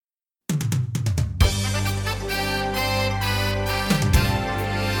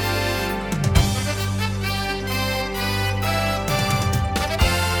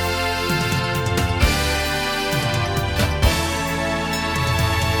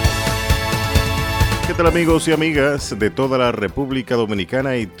¿Qué tal, amigos y amigas de toda la República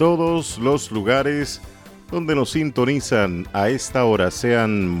Dominicana y todos los lugares donde nos sintonizan a esta hora?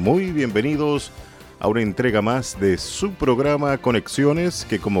 Sean muy bienvenidos a una entrega más de su programa Conexiones,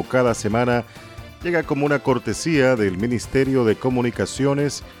 que como cada semana llega como una cortesía del Ministerio de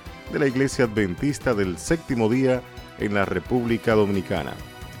Comunicaciones de la Iglesia Adventista del Séptimo Día en la República Dominicana.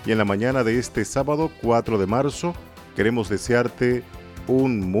 Y en la mañana de este sábado 4 de marzo queremos desearte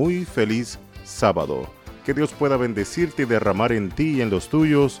un muy feliz sábado. Que Dios pueda bendecirte y derramar en ti y en los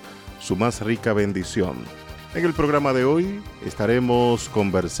tuyos su más rica bendición. En el programa de hoy estaremos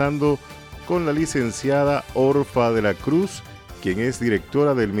conversando con la licenciada Orfa de la Cruz, quien es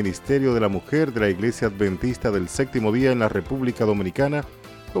directora del Ministerio de la Mujer de la Iglesia Adventista del Séptimo Día en la República Dominicana,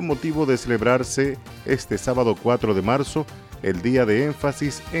 con motivo de celebrarse este sábado 4 de marzo el día de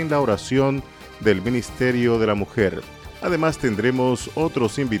énfasis en la oración del Ministerio de la Mujer. Además tendremos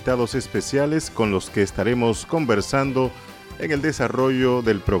otros invitados especiales con los que estaremos conversando en el desarrollo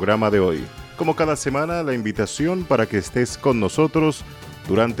del programa de hoy. Como cada semana, la invitación para que estés con nosotros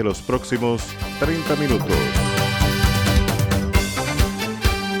durante los próximos 30 minutos.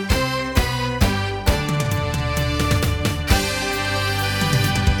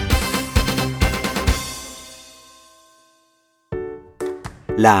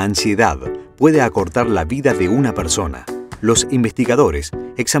 La ansiedad puede acortar la vida de una persona. Los investigadores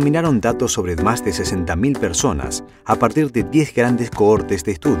examinaron datos sobre más de 60.000 personas a partir de 10 grandes cohortes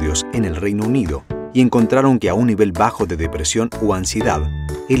de estudios en el Reino Unido y encontraron que a un nivel bajo de depresión o ansiedad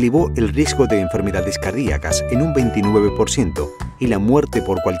elevó el riesgo de enfermedades cardíacas en un 29% y la muerte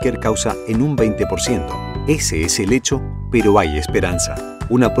por cualquier causa en un 20%. Ese es el hecho, pero hay esperanza.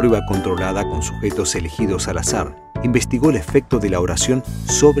 Una prueba controlada con sujetos elegidos al azar investigó el efecto de la oración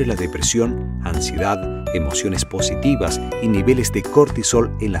sobre la depresión, ansiedad, emociones positivas y niveles de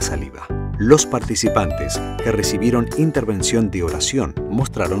cortisol en la saliva. Los participantes que recibieron intervención de oración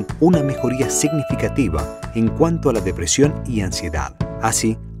mostraron una mejoría significativa en cuanto a la depresión y ansiedad,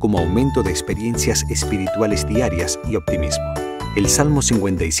 así como aumento de experiencias espirituales diarias y optimismo. El Salmo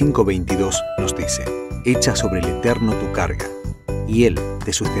 55:22 nos dice: «Echa sobre el Eterno tu carga, y Él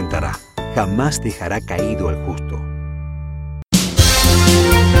te sustentará. Jamás dejará caído al justo».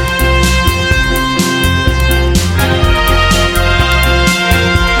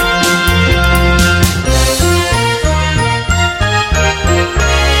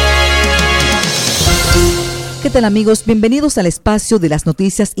 ¿Qué tal, amigos? Bienvenidos al espacio de las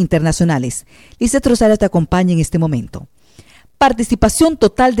noticias internacionales. Lizeth Rosario te acompaña en este momento. Participación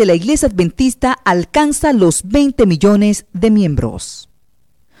total de la Iglesia Adventista alcanza los 20 millones de miembros.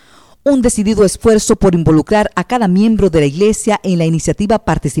 Un decidido esfuerzo por involucrar a cada miembro de la Iglesia en la iniciativa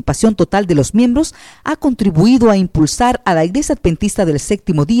Participación Total de los Miembros ha contribuido a impulsar a la Iglesia Adventista del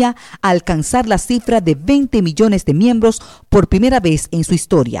Séptimo Día a alcanzar la cifra de 20 millones de miembros por primera vez en su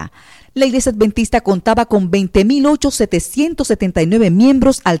historia. La Iglesia Adventista contaba con 20.779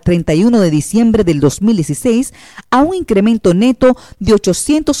 miembros al 31 de diciembre del 2016, a un incremento neto de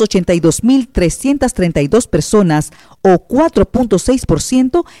 882.332 personas, o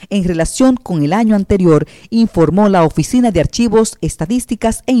 4.6% en relación con el año anterior, informó la Oficina de Archivos,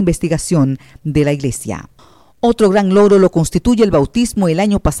 Estadísticas e Investigación de la Iglesia. Otro gran logro lo constituye el bautismo el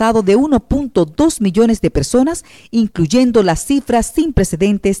año pasado de 1.2 millones de personas, incluyendo las cifras sin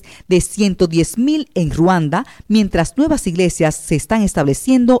precedentes de 110.000 en Ruanda, mientras nuevas iglesias se están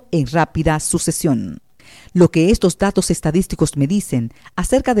estableciendo en rápida sucesión. Lo que estos datos estadísticos me dicen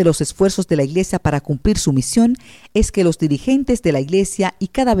acerca de los esfuerzos de la Iglesia para cumplir su misión es que los dirigentes de la Iglesia y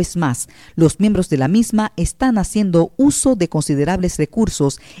cada vez más los miembros de la misma están haciendo uso de considerables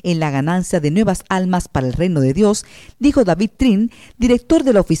recursos en la ganancia de nuevas almas para el reino de Dios, dijo David Trin, director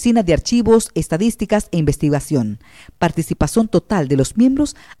de la Oficina de Archivos, Estadísticas e Investigación. Participación total de los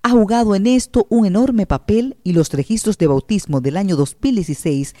miembros ha jugado en esto un enorme papel y los registros de bautismo del año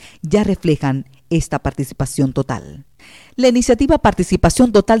 2016 ya reflejan esta participación total. La iniciativa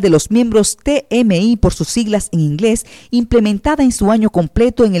Participación Total de los Miembros, TMI por sus siglas en inglés, implementada en su año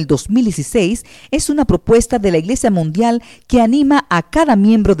completo en el 2016, es una propuesta de la Iglesia Mundial que anima a cada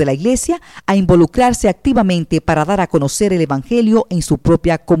miembro de la Iglesia a involucrarse activamente para dar a conocer el Evangelio en su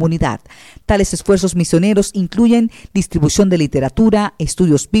propia comunidad. Tales esfuerzos misioneros incluyen distribución de literatura,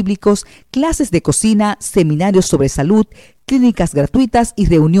 estudios bíblicos, clases de cocina, seminarios sobre salud, clínicas gratuitas y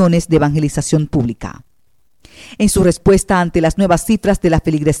reuniones de evangelización pública. En su respuesta ante las nuevas cifras de la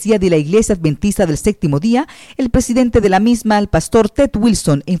feligresía de la Iglesia Adventista del Séptimo Día, el presidente de la misma, el pastor Ted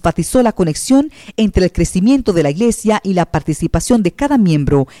Wilson, enfatizó la conexión entre el crecimiento de la Iglesia y la participación de cada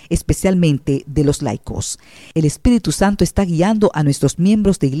miembro, especialmente de los laicos. El Espíritu Santo está guiando a nuestros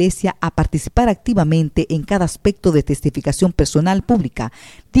miembros de Iglesia a participar activamente en cada aspecto de testificación personal pública,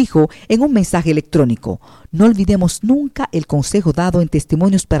 dijo en un mensaje electrónico. No olvidemos nunca el consejo dado en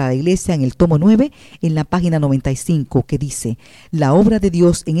Testimonios para la Iglesia en el tomo 9, en la página 95, que dice: la obra de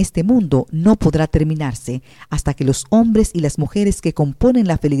Dios en este mundo no podrá terminarse hasta que los hombres y las mujeres que componen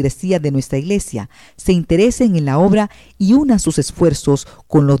la feligresía de nuestra Iglesia se interesen en la obra y unan sus esfuerzos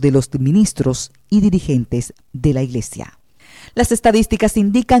con los de los ministros y dirigentes de la Iglesia. Las estadísticas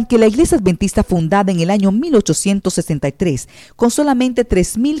indican que la Iglesia Adventista, fundada en el año 1863, con solamente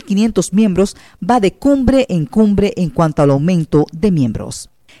 3.500 miembros, va de cumbre en cuanto al aumento de miembros.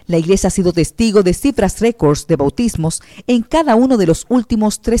 La Iglesia ha sido testigo de cifras récords de bautismos en cada uno de los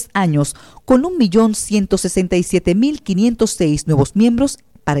últimos 3 años, con 1.167.506 nuevos miembros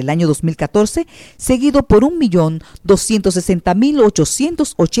para el año 2014, seguido por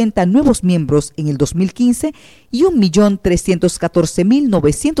 1.260.880 nuevos miembros en el 2015 y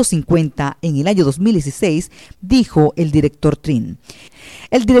 1.314.950 en el año 2016, dijo el director Trin.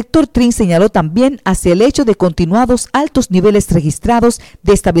 El director Trin señaló también hacia el hecho de continuados altos niveles registrados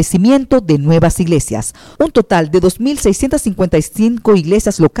de establecimiento de nuevas iglesias. Un total de 2.655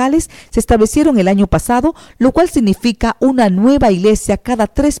 iglesias locales se establecieron el año pasado, lo cual significa una nueva iglesia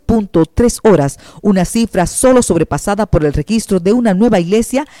cada 3.3 horas, una cifra solo sobrepasada por el registro de una nueva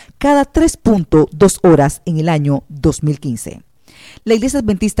iglesia cada 3.2 horas en el año 2015. La Iglesia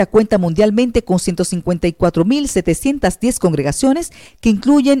Adventista cuenta mundialmente con 154.710 congregaciones que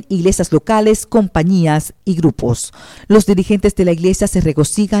incluyen iglesias locales, compañías y grupos. Los dirigentes de la Iglesia se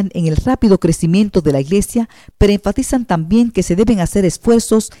regocijan en el rápido crecimiento de la Iglesia, pero enfatizan también que se deben hacer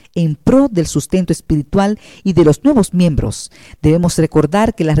esfuerzos en pro del sustento espiritual y de los nuevos miembros. Debemos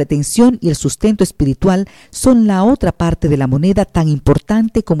recordar que la retención y el sustento espiritual son la otra parte de la moneda tan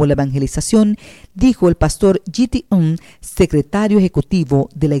importante como la evangelización, dijo el pastor G.T. secretario ejecutivo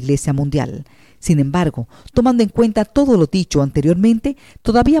de la Iglesia Mundial. Sin embargo, tomando en cuenta todo lo dicho anteriormente,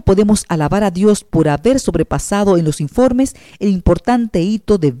 todavía podemos alabar a Dios por haber sobrepasado en los informes el importante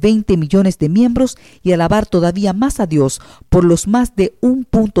hito de 20 millones de miembros y alabar todavía más a Dios por los más de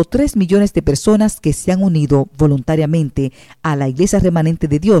 1.3 millones de personas que se han unido voluntariamente a la Iglesia Remanente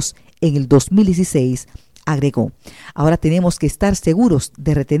de Dios en el 2016. Agregó: ahora tenemos que estar seguros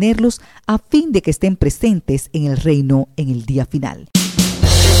de retenerlos a fin de que estén presentes en el reino en el día final.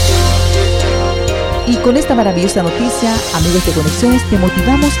 Y con esta maravillosa noticia, amigos de Conexiones, te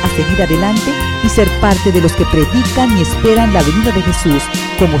motivamos a seguir adelante y ser parte de los que predican y esperan la venida de Jesús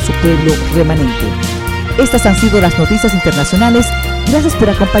como su pueblo remanente. Estas han sido las noticias internacionales. Gracias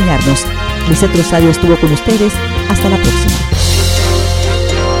por acompañarnos. Lisette Rosario estuvo con ustedes. Hasta la próxima.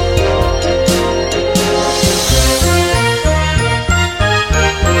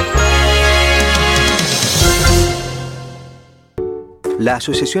 La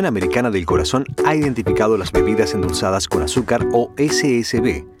Asociación Americana del Corazón ha identificado las bebidas endulzadas con azúcar o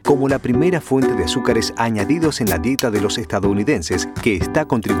SSB como la primera fuente de azúcares añadidos en la dieta de los estadounidenses que está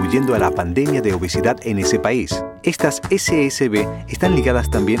contribuyendo a la pandemia de obesidad en ese país. Estas SSB están ligadas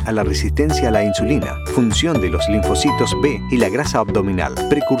también a la resistencia a la insulina, función de los linfocitos B y la grasa abdominal,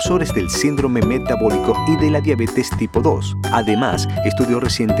 precursores del síndrome metabólico y de la diabetes tipo 2. Además, estudios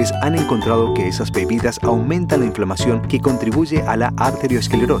recientes han encontrado que esas bebidas aumentan la inflamación que contribuye a la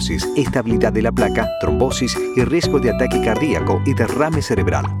arteriosclerosis, estabilidad de la placa, trombosis y riesgo de ataque cardíaco y derrame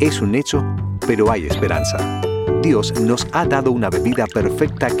cerebral. Es un hecho, pero hay esperanza. Dios nos ha dado una bebida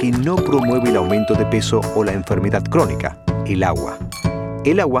perfecta que no promueve el aumento de peso o la enfermedad crónica: el agua.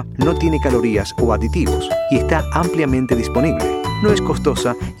 El agua no tiene calorías o aditivos y está ampliamente disponible. No es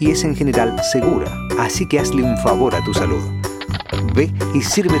costosa y es en general segura, así que hazle un favor a tu salud. Ve y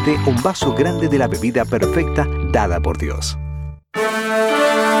sírvete un vaso grande de la bebida perfecta dada por Dios.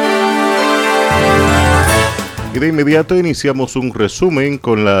 Y de inmediato iniciamos un resumen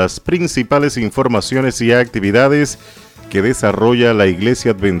con las principales informaciones y actividades que desarrolla la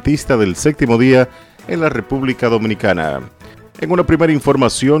Iglesia Adventista del Séptimo Día en la República Dominicana. En una primera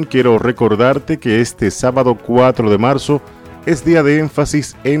información quiero recordarte que este sábado 4 de marzo es día de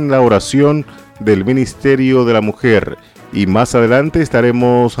énfasis en la oración del Ministerio de la Mujer, y más adelante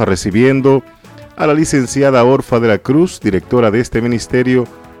estaremos recibiendo a la licenciada Orfa de la Cruz, directora de este ministerio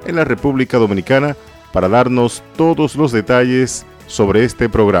en la República Dominicana, para darnos todos los detalles sobre este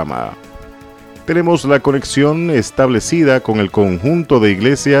programa. Tenemos la conexión establecida con el conjunto de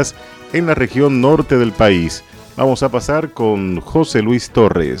iglesias en la región norte del país. Vamos a pasar con José Luis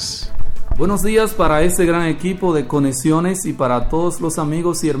Torres. Buenos días para ese gran equipo de conexiones y para todos los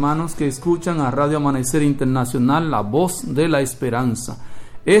amigos y hermanos que escuchan a Radio Amanecer Internacional, la voz de la esperanza.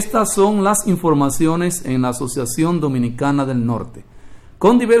 Estas son las informaciones en la Asociación Dominicana del Norte.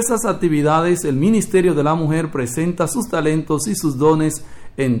 Con diversas actividades, el Ministerio de la Mujer presenta sus talentos y sus dones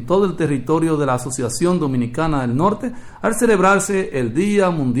en todo el territorio de la Asociación Dominicana del Norte al celebrarse el Día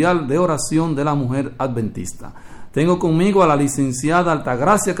Mundial de Oración de la Mujer Adventista. Tengo conmigo a la licenciada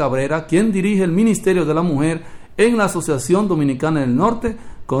Altagracia Cabrera, quien dirige el Ministerio de la Mujer en la Asociación Dominicana del Norte,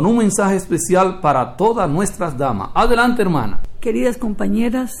 con un mensaje especial para todas nuestras damas. Adelante, hermana. Queridas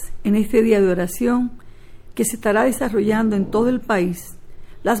compañeras, en este día de oración que se estará desarrollando en todo el país,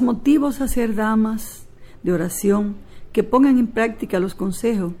 las motivos a ser damas de oración que pongan en práctica los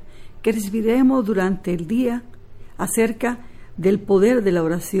consejos que recibiremos durante el día acerca del poder de la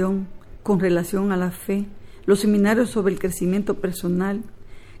oración con relación a la fe, los seminarios sobre el crecimiento personal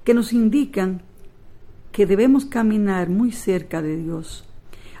que nos indican que debemos caminar muy cerca de Dios.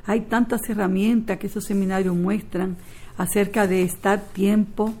 Hay tantas herramientas que esos seminarios muestran acerca de estar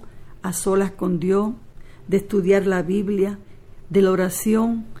tiempo a solas con Dios, de estudiar la Biblia, de la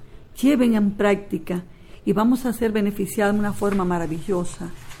oración. Lleven en práctica y vamos a ser beneficiados de una forma maravillosa.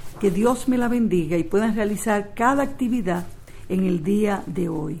 Que Dios me la bendiga y puedan realizar cada actividad en el día de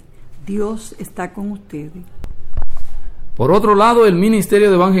hoy. Dios está con ustedes. Por otro lado, el Ministerio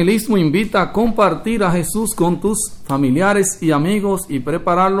de Evangelismo invita a compartir a Jesús con tus familiares y amigos y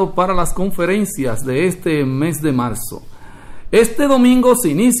prepararlo para las conferencias de este mes de marzo. Este domingo se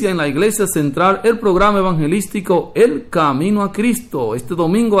inicia en la Iglesia Central el programa evangelístico El Camino a Cristo. Este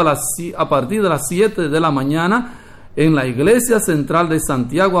domingo a partir de las 7 de la mañana en la Iglesia Central de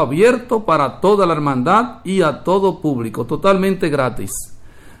Santiago, abierto para toda la hermandad y a todo público, totalmente gratis.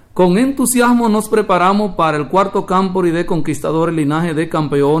 Con entusiasmo nos preparamos para el cuarto campo de Conquistadores Linaje de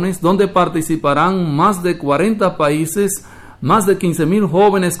Campeones, donde participarán más de 40 países, más de 15,000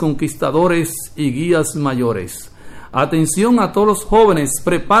 jóvenes conquistadores y guías mayores. Atención a todos los jóvenes,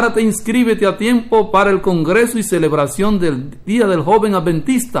 prepárate, inscríbete a tiempo para el Congreso y celebración del Día del Joven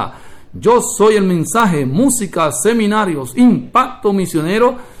Adventista. Yo soy el mensaje, música, seminarios, impacto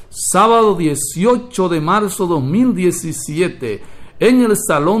misionero, sábado 18 de marzo 2017, en el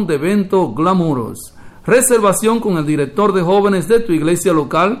Salón de Eventos Glamuros. Reservación con el director de jóvenes de tu iglesia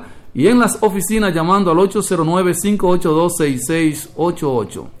local y en las oficinas llamando al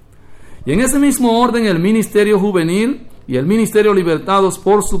 809-582-6688. Y en ese mismo orden, el Ministerio Juvenil y el Ministerio Libertados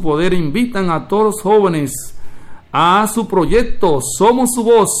por su Poder invitan a todos los jóvenes a su proyecto Somos su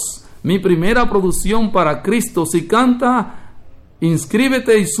Voz, mi primera producción para Cristo. Si canta,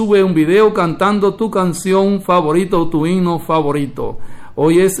 inscríbete y sube un video cantando tu canción favorita o tu himno favorito.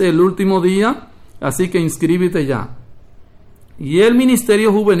 Hoy es el último día, así que inscríbete ya. Y el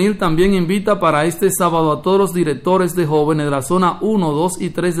Ministerio Juvenil también invita para este sábado a todos los directores de jóvenes de la zona 1, 2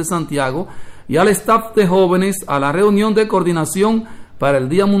 y 3 de Santiago y al staff de jóvenes a la reunión de coordinación para el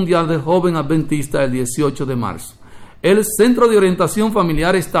Día Mundial del Joven Adventista el 18 de marzo. El Centro de Orientación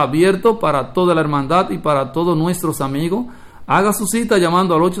Familiar está abierto para toda la hermandad y para todos nuestros amigos. Haga su cita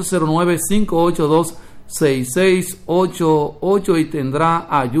llamando al 809-582-6688 y tendrá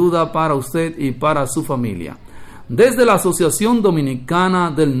ayuda para usted y para su familia. Desde la Asociación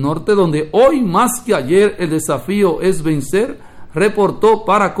Dominicana del Norte, donde hoy más que ayer el desafío es vencer, reportó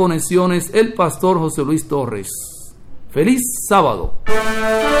para Conexiones el pastor José Luis Torres. ¡Feliz sábado!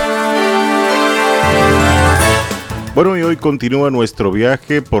 Bueno, y hoy continúa nuestro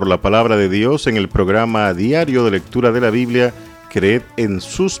viaje por la palabra de Dios en el programa diario de lectura de la Biblia, Creed en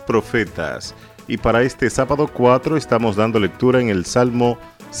sus profetas. Y para este sábado 4 estamos dando lectura en el Salmo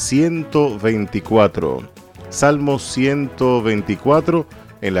 124. Salmo 124,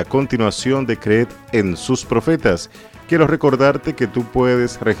 en la continuación de Creed en sus profetas. Quiero recordarte que tú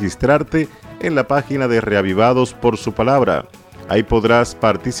puedes registrarte en la página de Reavivados por su palabra. Ahí podrás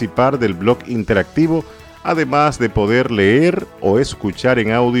participar del blog interactivo, además de poder leer o escuchar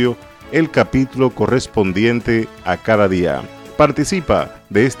en audio el capítulo correspondiente a cada día. Participa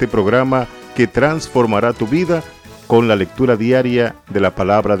de este programa que transformará tu vida con la lectura diaria de la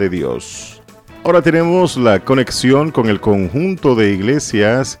palabra de Dios. Ahora tenemos la conexión con el conjunto de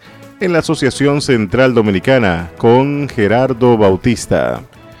iglesias en la Asociación Central Dominicana con Gerardo Bautista.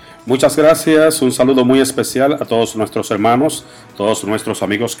 Muchas gracias, un saludo muy especial a todos nuestros hermanos, todos nuestros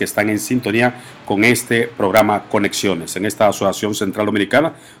amigos que están en sintonía con este programa Conexiones. En esta Asociación Central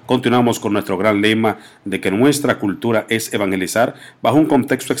Dominicana continuamos con nuestro gran lema de que nuestra cultura es evangelizar bajo un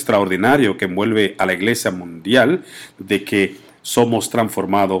contexto extraordinario que envuelve a la Iglesia Mundial, de que somos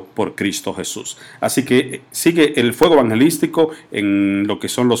transformados por Cristo Jesús. Así que sigue el fuego evangelístico en lo que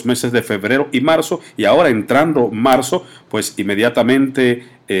son los meses de febrero y marzo, y ahora entrando marzo, pues inmediatamente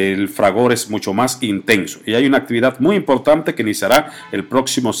el fragor es mucho más intenso. Y hay una actividad muy importante que iniciará el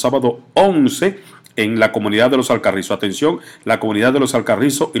próximo sábado 11 en la comunidad de los Alcarrizos. Atención, la comunidad de los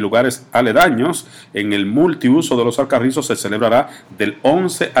Alcarrizos y lugares aledaños. En el multiuso de los Alcarrizos se celebrará del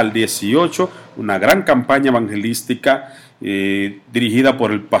 11 al 18 una gran campaña evangelística dirigida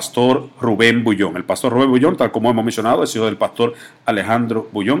por el pastor Rubén Bullón. El pastor Rubén Bullón, tal como hemos mencionado, es hijo del pastor Alejandro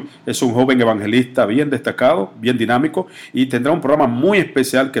Bullón. Es un joven evangelista bien destacado, bien dinámico, y tendrá un programa muy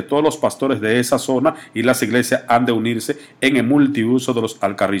especial que todos los pastores de esa zona y las iglesias han de unirse en el multiuso de los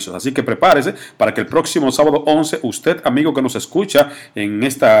Alcarrizos. Así que prepárese para que el próximo sábado 11, usted, amigo que nos escucha en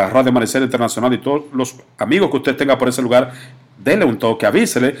esta Radio Amanecer Internacional, y todos los amigos que usted tenga por ese lugar, dele un toque,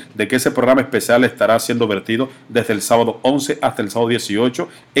 avísele de que ese programa especial estará siendo vertido desde el sábado 11 hasta el sábado 18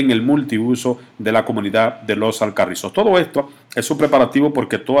 en el multiuso de la comunidad de los Alcarrizos. Todo esto es un preparativo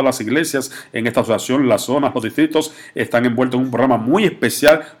porque todas las iglesias en esta asociación, las zonas, los distritos, están envueltos en un programa muy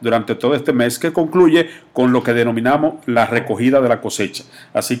especial durante todo este mes que concluye con lo que denominamos la recogida de la cosecha.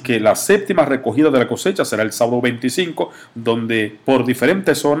 Así que la séptima recogida de la cosecha será el sábado 25, donde por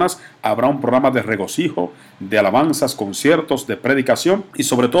diferentes zonas habrá un programa de regocijo, de alabanzas, conciertos, de predicación y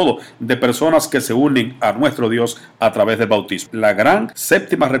sobre todo de personas que se unen a nuestro Dios a través del bautismo. La gran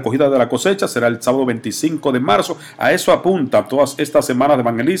séptima recogida de la cosecha será el sábado 25 de marzo. A eso apunta todas estas semanas de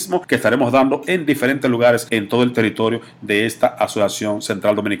evangelismo que estaremos dando en diferentes lugares en todo el territorio de esta Asociación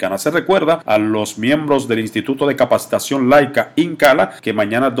Central Dominicana. Se recuerda a los miembros del Instituto de Capacitación Laica INCALA que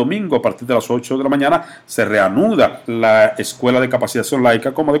mañana domingo a partir de las 8 de la mañana se reanuda la Escuela de Capacitación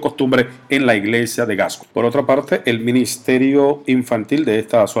Laica como de costumbre en la iglesia de Gasco. Por otra parte, el Ministerio Infantil de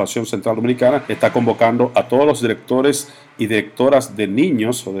esta Asociación Central Dominicana está convocando a todos los directores y directoras de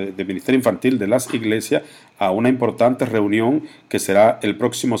niños o de Ministerio Infantil de las iglesias a una importante reunión que será el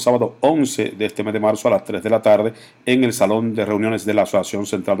próximo sábado 11 de este mes de marzo a las 3 de la tarde en el Salón de Reuniones de la Asociación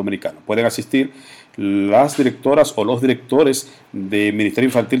Central Dominicana. Pueden asistir las directoras o los directores de Ministerio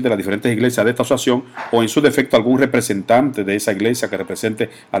Infantil de las diferentes iglesias de esta asociación, o en su defecto algún representante de esa iglesia que represente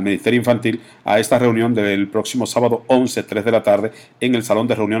al Ministerio Infantil, a esta reunión del próximo sábado 11, 3 de la tarde en el Salón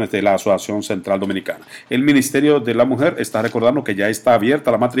de Reuniones de la Asociación Central Dominicana. El Ministerio de la Mujer está recordando que ya está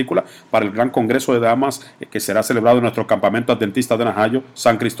abierta la matrícula para el Gran Congreso de Damas que será celebrado en nuestro campamento adventista de Najayo,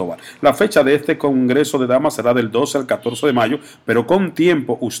 San Cristóbal. La fecha de este Congreso de Damas será del 12 al 14 de mayo, pero con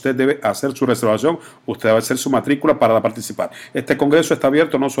tiempo usted debe hacer su reservación, usted debe hacer su matrícula para participar. Este Congreso está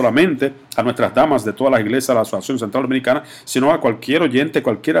abierto no solamente a nuestras damas de todas las iglesias de la Asociación Central Dominicana, sino a cualquier oyente,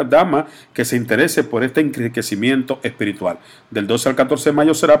 cualquier dama que se interese por este enriquecimiento espiritual. Del 12 al 14 de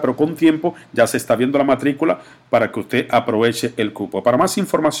mayo será, pero con tiempo ya se está viendo la matrícula para que usted aproveche el cupo. Para más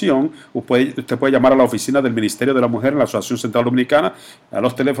información, usted puede llamar a la oficina del Ministerio de la Mujer en la Asociación Central Dominicana a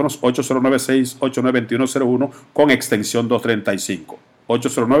los teléfonos 809-689-2101 con extensión 235.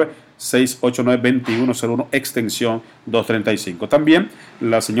 809-689-2101, extensión 235. También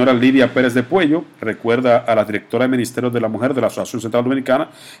la señora Lidia Pérez de Puello recuerda a la directora del Ministerio de la Mujer de la Asociación Central Dominicana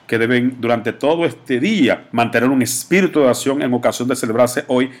que deben durante todo este día mantener un espíritu de oración en ocasión de celebrarse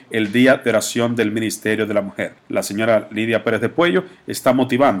hoy el Día de Oración del Ministerio de la Mujer. La señora Lidia Pérez de Puello está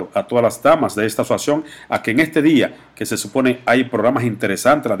motivando a todas las damas de esta asociación a que en este día, que se supone hay programas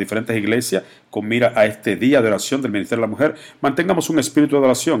interesantes en las diferentes iglesias con mira a este Día de Oración del Ministerio de la Mujer, mantengamos un espíritu de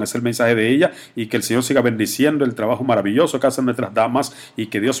oración. Es el mensaje de ella, y que el Señor siga bendiciendo el trabajo maravilloso que hacen nuestras damas, y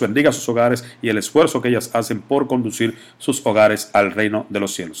que Dios bendiga sus hogares y el esfuerzo que ellas hacen por conducir sus hogares al reino de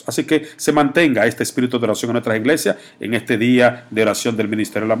los cielos. Así que se mantenga este espíritu de oración en nuestras iglesias en este Día de Oración del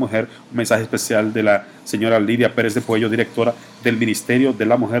Ministerio de la Mujer. Un mensaje especial de la señora Lidia Pérez de Puello, directora del Ministerio de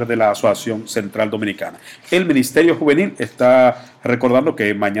la Mujer de la Asociación Central Dominicana. El Ministerio Juvenil está recordando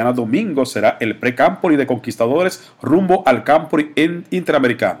que mañana domingo será el pre-Campori de Conquistadores rumbo al Campori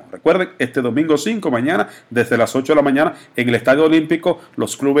Interamericano. Recuerden, este domingo 5, mañana, desde las 8 de la mañana, en el Estadio Olímpico,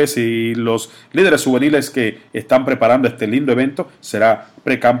 los clubes y los líderes juveniles que están preparando este lindo evento será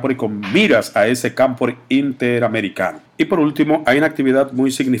pre-Campori con miras a ese Campori Interamericano. Y por último, hay una actividad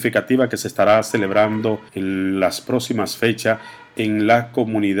muy significativa que se estará celebrando en las próximas fechas en la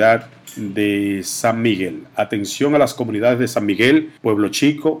comunidad de San Miguel. Atención a las comunidades de San Miguel, Pueblo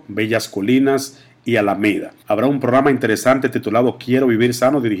Chico, Bellas Colinas y Alameda. Habrá un programa interesante titulado Quiero Vivir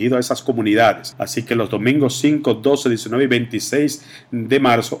Sano, dirigido a esas comunidades. Así que los domingos 5, 12, 19 y 26 de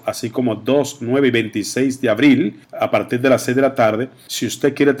marzo, así como 2, 9 y 26 de abril, a partir de las 6 de la tarde, si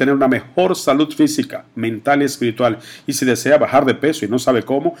usted quiere tener una mejor salud física, mental y espiritual, y si desea bajar de peso y no sabe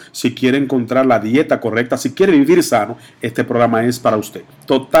cómo, si quiere encontrar la dieta correcta, si quiere vivir sano, este programa es para usted.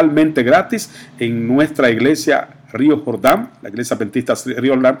 Totalmente gratis en nuestra iglesia Río Jordán, la iglesia adventista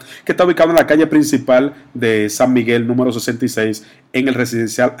Río Jordán, que está ubicada en la calle principal de San Miguel, número 66, en el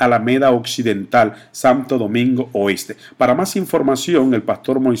residencial Alameda Occidental, Santo Domingo Oeste. Para más información, el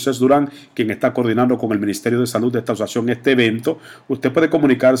pastor Moisés Durán, quien está coordinando con el Ministerio de Salud de esta asociación este evento, usted puede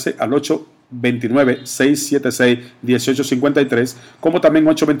comunicarse al 829-676-1853, como también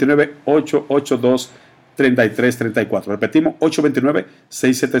 829-882-3334. Repetimos,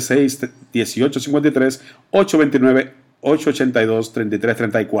 829-676-1853,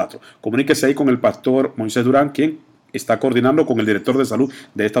 829-882-3334. Comuníquese ahí con el pastor Moisés Durán, quien está coordinando con el director de salud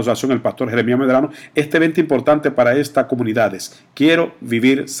de esta asociación, el pastor Jeremías Medrano, este evento importante para estas comunidades. Quiero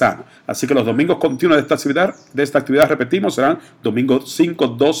vivir sano. Así que los domingos continuos de esta actividad, repetimos, serán domingos 5,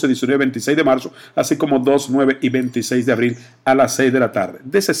 12, 19 y 26 de marzo, así como 2, 9 y 26 de abril a las 6 de la tarde.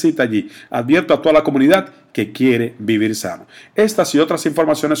 Dese cita allí. Advierto a toda la comunidad que quiere vivir sano. Estas y otras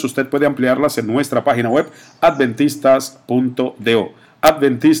informaciones usted puede ampliarlas en nuestra página web adventistas.do.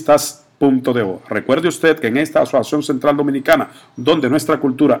 Adventistas.do. Recuerde usted que en esta Asociación Central Dominicana, donde nuestra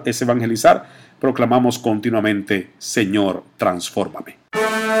cultura es evangelizar, proclamamos continuamente: Señor, transfórmame.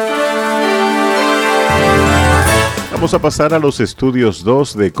 Vamos a pasar a los estudios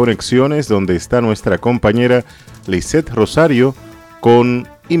 2 de Conexiones, donde está nuestra compañera Lisette Rosario con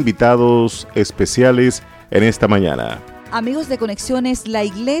invitados especiales en esta mañana. Amigos de Conexiones, la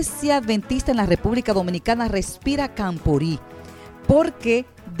Iglesia Adventista en la República Dominicana respira Camporí, porque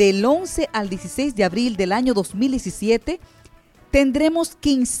del 11 al 16 de abril del año 2017 tendremos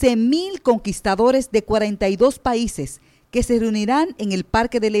 15,000 conquistadores de 42 países que se reunirán en el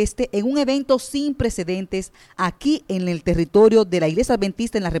Parque del Este en un evento sin precedentes aquí en el territorio de la Iglesia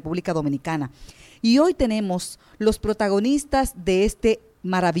Adventista en la República Dominicana. Y hoy tenemos los protagonistas de este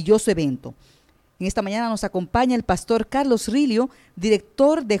maravilloso evento. En esta mañana nos acompaña el pastor Carlos Rilio,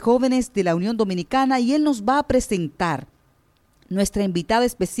 director de jóvenes de la Unión Dominicana, y él nos va a presentar nuestra invitada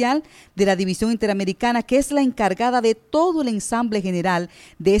especial de la División Interamericana, que es la encargada de todo el ensamble general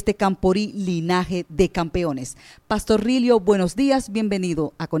de este Camporí Linaje de Campeones. Pastor Rilio, buenos días,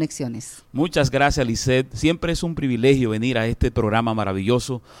 bienvenido a Conexiones. Muchas gracias, Lisette. Siempre es un privilegio venir a este programa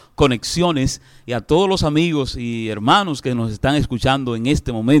maravilloso, Conexiones, y a todos los amigos y hermanos que nos están escuchando en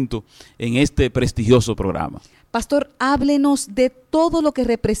este momento, en este prestigioso programa. Pastor, háblenos de todo lo que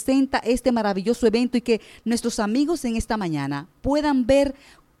representa este maravilloso evento y que nuestros amigos en esta mañana puedan ver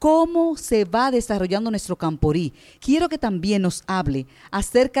cómo se va desarrollando nuestro Camporí. Quiero que también nos hable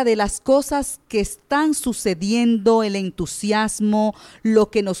acerca de las cosas que están sucediendo, el entusiasmo, lo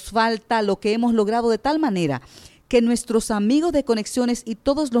que nos falta, lo que hemos logrado, de tal manera que nuestros amigos de Conexiones y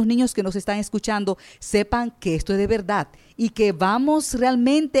todos los niños que nos están escuchando sepan que esto es de verdad y que vamos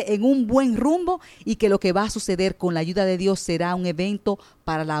realmente en un buen rumbo y que lo que va a suceder con la ayuda de Dios será un evento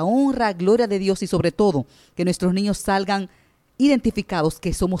para la honra, gloria de Dios, y sobre todo que nuestros niños salgan identificados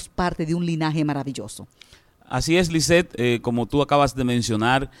que somos parte de un linaje maravilloso. Así es, Lisette, como tú acabas de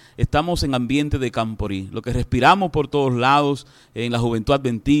mencionar, estamos en ambiente de Camporí, lo que respiramos por todos lados, en la juventud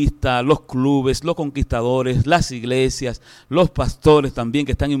adventista, los clubes, los conquistadores, las iglesias, los pastores también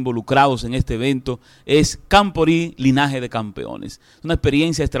que están involucrados en este evento, es Camporí, Linaje de Campeones. Es una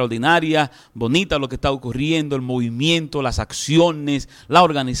experiencia extraordinaria, bonita lo que está ocurriendo, el movimiento, las acciones, la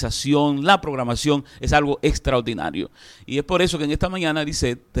organización, la programación, es algo extraordinario. Y es por eso que en esta mañana,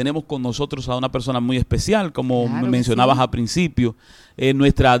 Lisette, tenemos con nosotros a una persona muy especial, como claro, mencionabas al principio,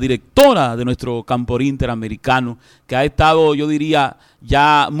 nuestra directora de nuestro Camporí Interamericano, que ha estado, yo diría,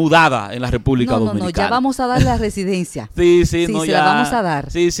 ya mudada en la República Dominicana. No, ya vamos a dar la residencia. Sí, no, ya la vamos a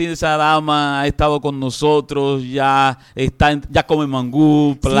dar. Sí, esa dama ha estado con nosotros, ya come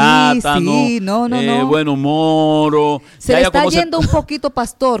mangú, plátano, bueno, moro. Se le está yendo un poquito,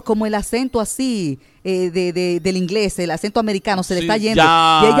 pastor, como el acento así, del inglés, el acento americano, se le está yendo. Y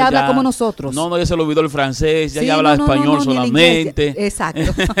ella habla como nosotros. No, ya se le olvidó el francés, ya habla español solamente.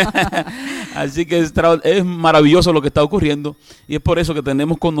 Exacto. Así que es maravilloso lo que está ocurriendo, y es por eso que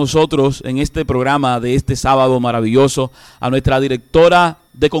tenemos con nosotros en este programa de este sábado maravilloso a nuestra directora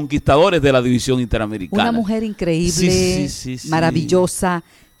de conquistadores de la División Interamericana. Una mujer increíble, maravillosa,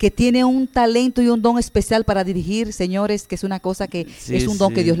 que tiene un talento y un don especial para dirigir, señores, que es una cosa que es un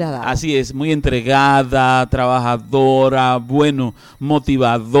don que Dios le ha dado. Así es, muy entregada, trabajadora, bueno,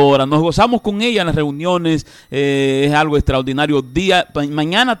 motivadora. Nos gozamos con ella en las reuniones, es algo extraordinario.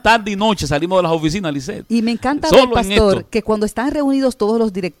 Mañana, tarde y noche salimos de las oficinas, Lisette. Y me encanta ver, pastor, que cuando están reunidos todos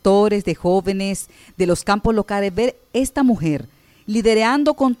los directores de jóvenes de los campos locales, ver esta mujer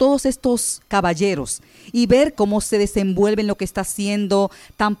liderando con todos estos caballeros y ver cómo se desenvuelve en lo que está haciendo,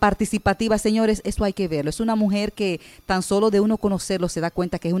 tan participativa, señores, eso hay que verlo. Es una mujer que tan solo de uno conocerlo se da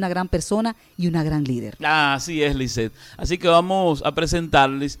cuenta que es una gran persona y una gran líder. Así es, Lisette. Así que vamos a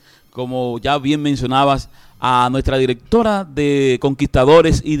presentarles, como ya bien mencionabas, a nuestra directora de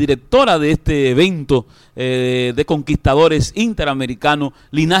Conquistadores y directora de este evento de Conquistadores Interamericano,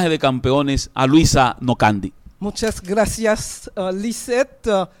 Linaje de Campeones, a Luisa Nocandi. Muchas gracias, Lisette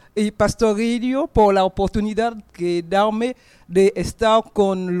y Pastor Irio, por la oportunidad que darme de estar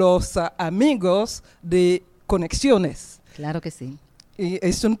con los amigos de Conexiones. Claro que sí. Y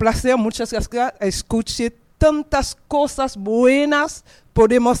es un placer, muchas gracias. Escuché tantas cosas buenas,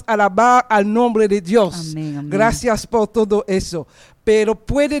 podemos alabar al nombre de Dios. Amén, amén. Gracias por todo eso. Pero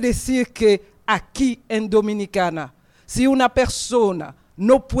puede decir que aquí en Dominicana, si una persona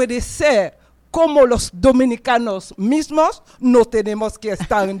no puede ser como los dominicanos mismos, no tenemos que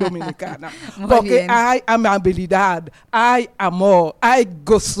estar en Dominicana. Porque bien. Hay amabilidad, hay amor, hay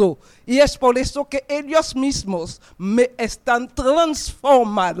gozo. Y es por eso que ellos mismos me están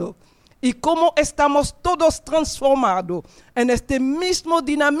transformando. Y como estamos todos transformados en este mismo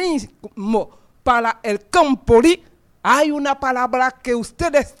dinamismo para el Campori, hay una palabra que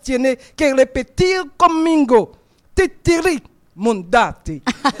ustedes tienen que repetir conmigo. Titiri Mundati.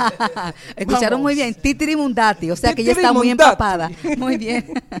 Escucharon muy bien, Titiri Mundati, o sea que ella está muy empapada. Muy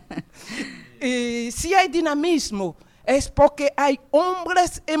bien. Y si hay dinamismo, es porque hay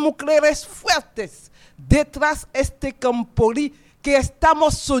hombres y mujeres fuertes detrás de este Campori que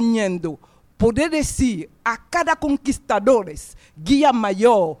estamos soñando. Poder decir a cada conquistadores, guía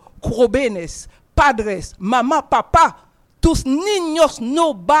mayor, jóvenes, padres, mamá, papá, tus niños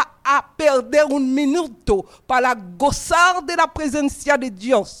no van a perder un minuto para gozar de la presencia de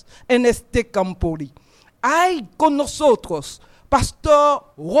Dios en este Campori. Hay con nosotros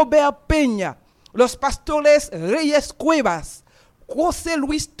Pastor Robert Peña, los pastores Reyes Cuevas, José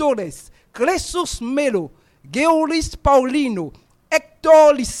Luis Torres, Jesús Melo, Geolis Paulino,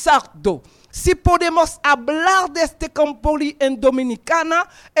 Héctor Lizardo. Si podemos hablar de este Campori en Dominicana,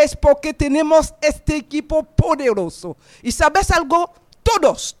 es porque tenemos este equipo poderoso. ¿Y sabes algo?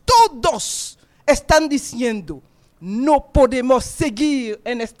 Todos están diciendo, no podemos seguir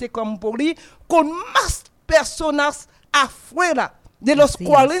en este Campori con más personas afuera. De los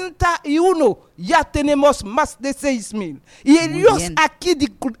 41 ya tenemos más de 6,000. Y ellos aquí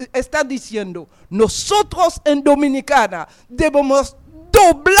están diciendo, nosotros en Dominicana debemos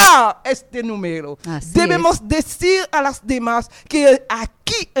doblar este número. Debemos decir a las demás que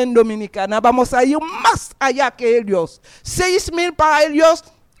aquí en Dominicana vamos a ir más allá que ellos. 6,000 para ellos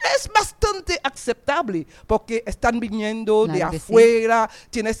es bastante aceptable porque están viniendo de afuera,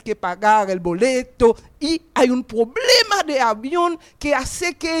 tienes que pagar el boleto y hay un problema de avión que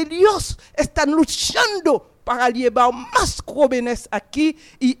hace que ellos están luchando para llevar más jóvenes aquí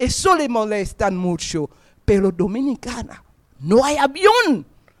y eso le molesta mucho. Pero Dominicana, no hay avión,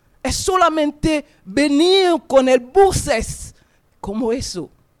 es solamente venir con el buses. ¿Cómo eso?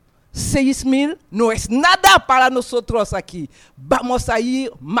 6,000 no es nada para nosotros aquí. Vamos a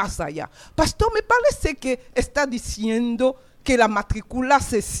ir más allá. Pastor, me parece que está diciendo que la matrícula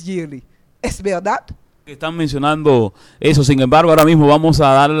se cierre. ¿Es verdad? Están mencionando eso, sin embargo, ahora mismo vamos a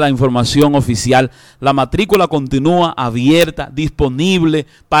dar la información oficial. La matrícula continúa abierta, disponible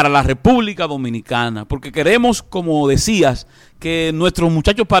para la República Dominicana, porque queremos, como decías, que nuestros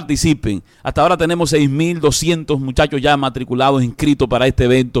muchachos participen. Hasta ahora tenemos 6,200 muchachos ya matriculados, inscritos para este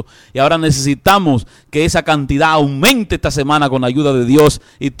evento, y ahora necesitamos que esa cantidad aumente esta semana con la ayuda de Dios,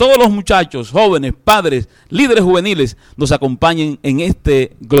 y todos los muchachos, jóvenes, padres, líderes juveniles nos acompañen en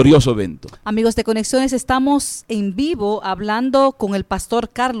este glorioso evento. Amigos de Conexiones, estamos en vivo hablando con el pastor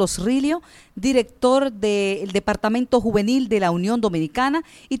Carlos Rilio, director del Departamento Juvenil de la Unión Dominicana,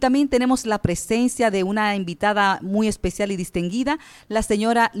 y también tenemos la presencia de una invitada muy especial y distinguida, la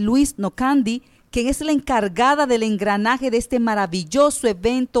señora Luis Nocandi, quien es la encargada del engranaje de este maravilloso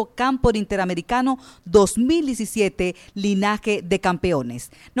evento Campori Interamericano 2017, Linaje de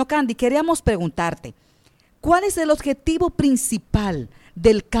Campeones. Nocandi, queríamos preguntarte, ¿cuál es el objetivo principal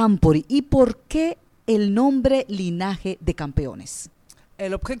del Campori y por qué el nombre Linaje de Campeones?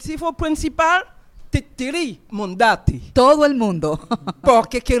 El objetivo principal Teteri Mondati. Todo el mundo.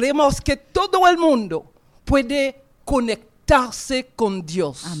 Porque queremos que todo el mundo pueda conectarse con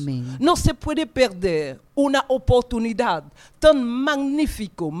Dios. Amén. No se puede perder una oportunidad tan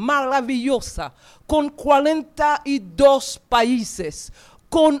magnífica, maravillosa, con 42 países,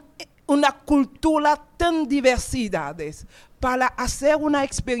 con una cultura tan diversidades, para hacer una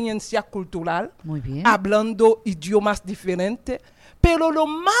experiencia cultural, Muy bien. hablando idiomas diferentes. Pero lo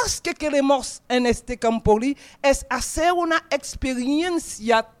más que queremos en este Campori es hacer una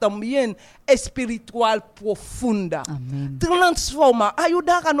experiencia también espiritual profunda. Amén.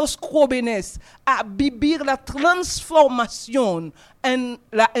 Ayudar a los jóvenes a vivir la transformación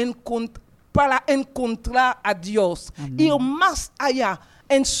para encontrar a Dios. Amén. Ir más allá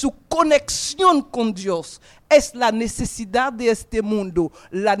en su conexión con Dios. Es la necesidad de este mundo,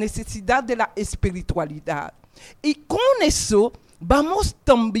 la necesidad de la espiritualidad. Y con eso vamos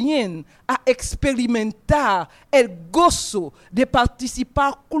también a experimentar el gozo de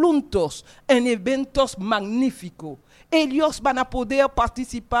participar juntos en eventos magníficos. Ellos van a poder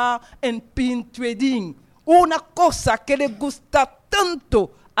participar en pin trading, una cosa que les gusta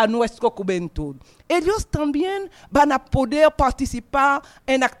tanto a nuestra juventud. Ellos también van a poder participar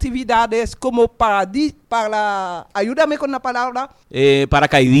en actividades como ayúdame con la palabra.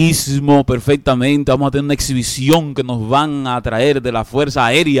 Paracaidismo, perfectamente. Vamos a tener una exhibición que nos van a traer de la Fuerza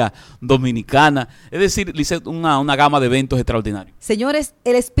Aérea Dominicana. Es decir, Lisette, una gama de eventos extraordinarios. Señores,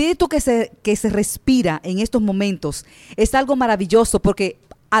 el espíritu que se respira en estos momentos es algo maravilloso, porque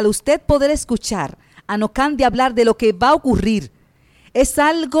al usted poder escuchar a Nocandi hablar de lo que va a ocurrir, es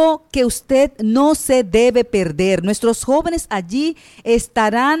algo que usted no se debe perder. Nuestros jóvenes allí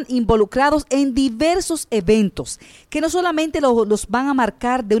estarán involucrados en diversos eventos que no solamente los van a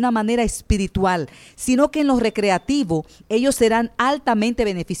marcar de una manera espiritual, sino que en lo recreativo ellos serán altamente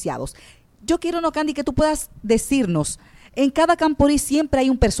beneficiados. Yo quiero, Nocandi, que tú puedas decirnos, en cada Campori siempre hay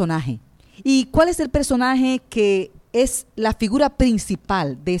un personaje. ¿Y cuál es el personaje que es la figura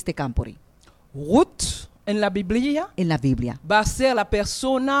principal de este Campori? Ruth. En la Biblia va a ser la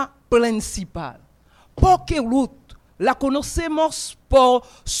persona principal. Porque Ruth la conocemos por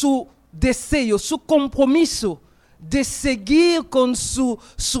su deseo, su compromiso de seguir con su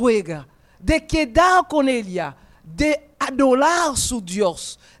suegra, de quedar con ella, de adorar a su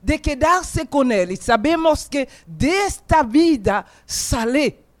Dios, de quedarse con él. Y sabemos que de esta vida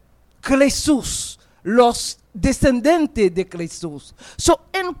sale Jesús, los descendientes de Jesús.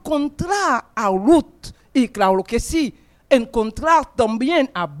 Encontrar a Ruth, y claro que sí, encontrar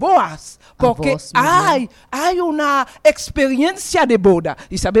también a Boaz, porque hay una experiencia de boda,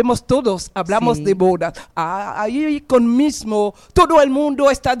 y sabemos todos, hablamos de bodas. Ahí con mismo, todo el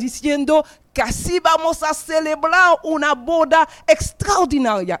mundo está diciendo que así vamos a celebrar una boda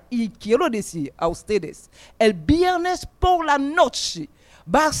extraordinaria. Y quiero decir a ustedes, el viernes por la noche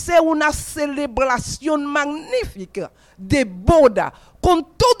va a ser una celebración magnífica de boda con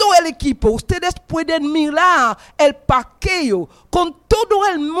todo el equipo. Ustedes pueden mirar el parqueo con todo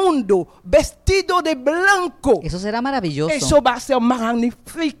el mundo vestido de blanco. Eso será maravilloso. Eso va a ser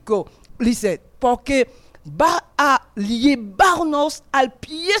magnífico, Lisette, porque va a llevarnos al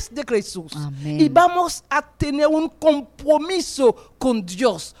pie de Jesús. Amén. Y vamos a tener un compromiso con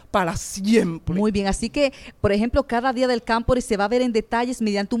Dios para siempre. Muy bien, así que, por ejemplo, cada día del Campori se va a ver en detalles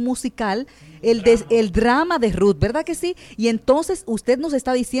mediante un musical el drama de Ruth, ¿verdad que sí? Y entonces usted nos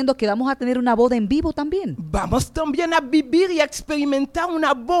está diciendo que vamos a tener una boda en vivo también. Vamos también a vivir y a experimentar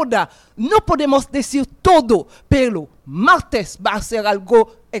una boda. No podemos decir todo, pero martes va a ser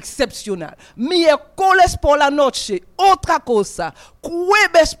algo excepcional. Miércoles por la noche, otra cosa.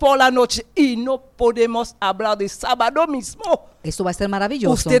 Jueves por la noche, y no podemos hablar de sábado mismo. Eso va a ser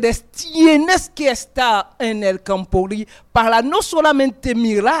maravilloso. Ustedes tienen que estar en el Campori para no solamente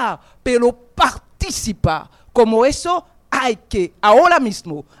mirar, pero participar. Como eso, hay que ahora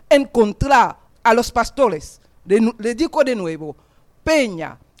mismo encontrar a los pastores. Les digo de nuevo: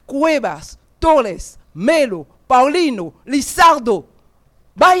 Peña, Cuevas, Torres, Melo, Paulino, Lizardo.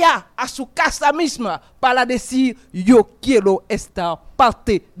 Vaya a su casa misma para decir: yo quiero estar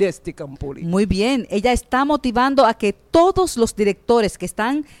parte de este Campori. Muy bien, ella está motivando a que todos los directores que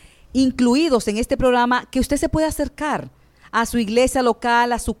están incluidos en este programa, que usted se pueda acercar a su iglesia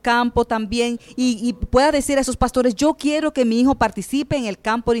local, a su campo también, y pueda decir a esos pastores: yo quiero que mi hijo participe en el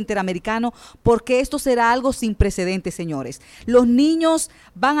campo interamericano, porque esto será algo sin precedentes, señores. Los niños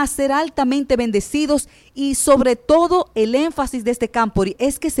van a ser altamente bendecidos, y sobre todo el énfasis de este campo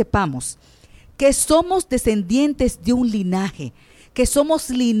es que sepamos que somos descendientes de un linaje, que somos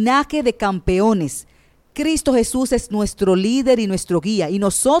linaje de campeones, Cristo Jesús es nuestro líder y nuestro guía y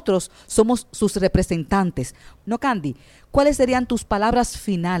nosotros somos sus representantes. No, Candy, ¿cuáles serían tus palabras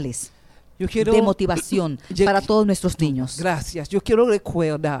finales de motivación para todos nuestros niños? Gracias. Yo quiero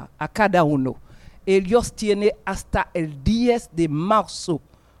recordar a cada uno, ellos tienen hasta el 10 de marzo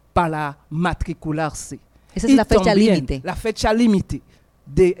para matricularse. Esa es la fecha límite. La fecha límite.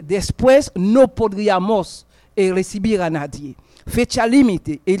 Después no podríamos recibir a nadie. Fecha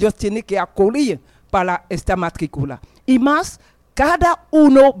límite, ellos tienen que acudir para esta matrícula. Y más, cada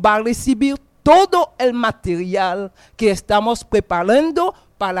uno va a recibir todo el material que estamos preparando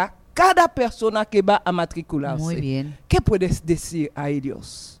para cada persona que va a matricularse. Muy bien. ¿Qué puedes decir a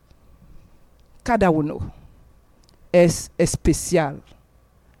ellos? Cada uno es especial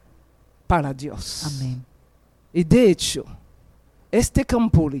para Dios. Amén. Y de hecho, este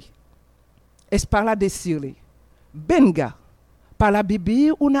campuri es para decirle, venga, para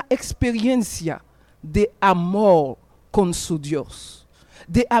vivir una experiencia de amor con su Dios,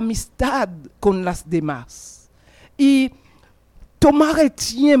 de amistad con las demás y tomar el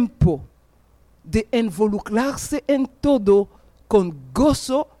tiempo de involucrarse en todo con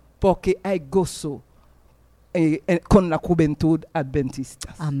gozo, porque hay gozo con la juventud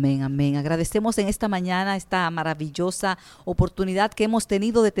adventista. Amén, amén. Agradecemos en esta mañana esta maravillosa oportunidad que hemos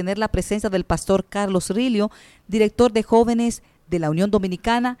tenido de tener la presencia del pastor Carlos Rilio, director de jóvenes de la Unión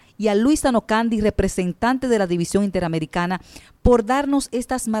Dominicana, y a Luisa Nocandi, representante de la División Interamericana, por darnos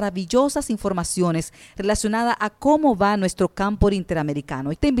estas maravillosas informaciones relacionadas a cómo va nuestro campo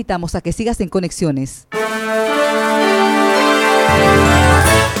interamericano. Y te invitamos a que sigas en Conexiones.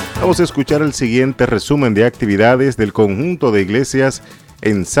 Vamos a escuchar el siguiente resumen de actividades del conjunto de iglesias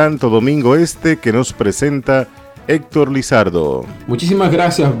en Santo Domingo Este que nos presenta Héctor Lizardo. Muchísimas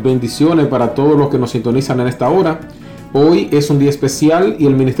gracias, bendiciones para todos los que nos sintonizan en esta hora. Hoy es un día especial y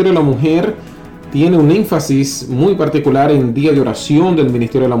el Ministerio de la Mujer tiene un énfasis muy particular en Día de Oración del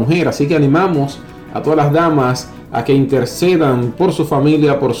Ministerio de la Mujer. Así que animamos a todas las damas a que intercedan por su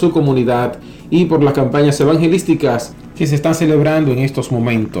familia, por su comunidad y por las campañas evangelísticas que se están celebrando en estos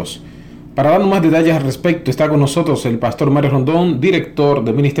momentos. Para darnos más detalles al respecto está con nosotros el pastor Mario Rondón, director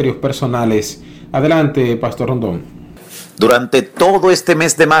de Ministerios Personales. Adelante, pastor Rondón. Durante todo este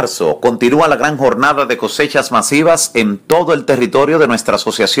mes de marzo continúa la gran jornada de cosechas masivas en todo el territorio de nuestra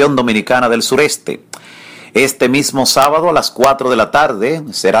Asociación Dominicana del Sureste. Este mismo sábado a las 4 de la tarde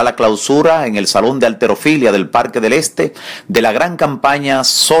será la clausura en el Salón de Halterofilia del Parque del Este de la gran campaña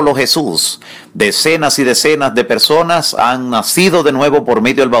Solo Jesús. Decenas y decenas de personas han nacido de nuevo por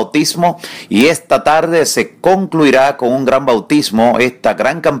medio del bautismo y esta tarde se concluirá con un gran bautismo, esta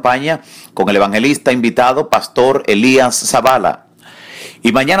gran campaña, con el evangelista invitado, Pastor Elías Zavala.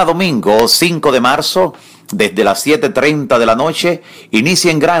 Y mañana domingo, 5 de marzo, desde las 7:30 de la noche, inicia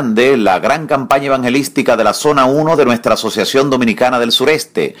en grande la gran campaña evangelística de la Zona 1 de nuestra Asociación Dominicana del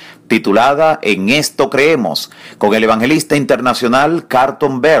Sureste, titulada En Esto Creemos, con el evangelista internacional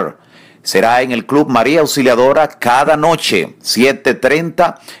Carlton Bear. Será en el Club María Auxiliadora cada noche,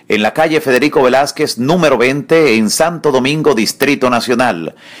 7:30, en la calle Federico Velázquez, número 20, en Santo Domingo, Distrito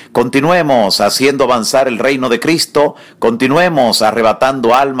Nacional. Continuemos haciendo avanzar el reino de Cristo, continuemos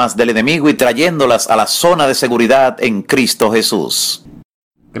arrebatando almas del enemigo y trayéndolas a la zona de seguridad en Cristo Jesús.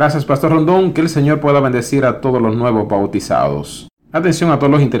 Gracias, pastor Rondón, que el Señor pueda bendecir a todos los nuevos bautizados. Atención a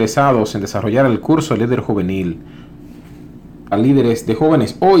todos los interesados en desarrollar el curso Líder Juvenil, a líderes de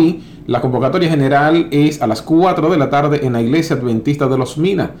jóvenes. Hoy la convocatoria general es a las 4 de la tarde en la Iglesia Adventista de Los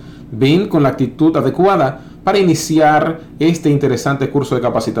Minas. Ven con la actitud adecuada para iniciar este interesante curso de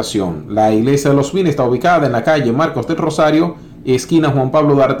capacitación. La Iglesia de Los Minas está ubicada en la calle Marcos del Rosario, esquina Juan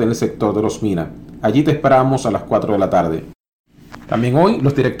Pablo Duarte, en el sector de Los Minas. Allí te esperamos a las 4 de la tarde. También hoy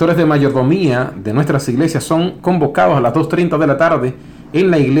los directores de mayordomía de nuestras iglesias son convocados a las 2:30 de la tarde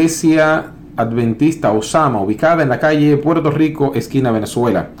en la Iglesia Adventista Osama, ubicada en la calle Puerto Rico, esquina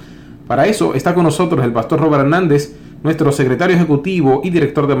Venezuela. Para eso está con nosotros el pastor Robert Hernández, nuestro secretario ejecutivo y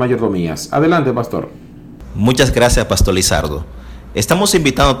director de mayordomías. Adelante, pastor. Muchas gracias, pastor Lizardo. Estamos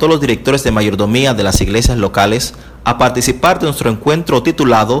invitando a todos los directores de mayordomía de las iglesias locales a participar de nuestro encuentro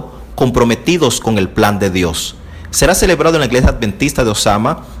titulado Comprometidos con el Plan de Dios. Será celebrado en la Iglesia Adventista de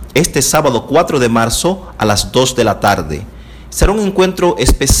Osama este sábado 4 de marzo a las 2 de la tarde. Será un encuentro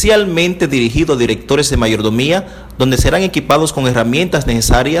especialmente dirigido a directores de mayordomía, donde serán equipados con herramientas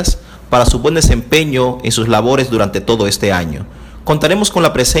necesarias para su buen desempeño en sus labores durante todo este año. Contaremos con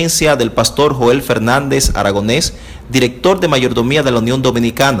la presencia del pastor Joel Fernández Aragonés, director de mayordomía de la Unión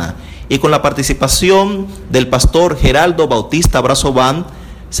Dominicana, y con la participación del pastor Geraldo Bautista Brazován,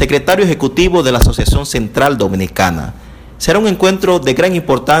 secretario ejecutivo de la Asociación Central Dominicana. Será un encuentro de gran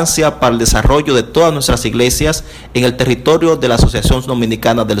importancia para el desarrollo de todas nuestras iglesias en el territorio de la Asociación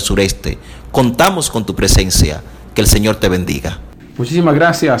Dominicana del Sureste. Contamos con tu presencia. Que el Señor te bendiga. Muchísimas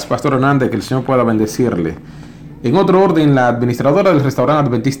gracias, Pastor Hernández, que el Señor pueda bendecirle. En otro orden, la administradora del restaurante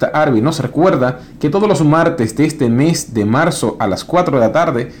adventista Arby nos recuerda que todos los martes de este mes de marzo a las 4 de la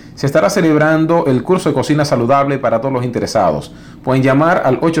tarde se estará celebrando el curso de cocina saludable para todos los interesados. Pueden llamar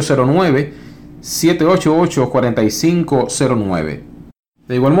al 809-788-4509.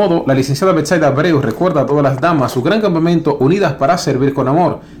 De igual modo, la licenciada Betsaida Abreu recuerda a todas las damas su gran campamento Unidas para Servir con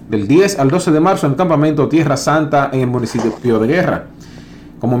Amor, del 10 al 12 de marzo en el campamento Tierra Santa en el municipio de Guerra.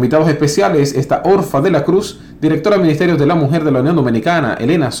 Como invitados especiales está Orfa de la Cruz, directora de Ministerio de la Mujer de la Unión Dominicana,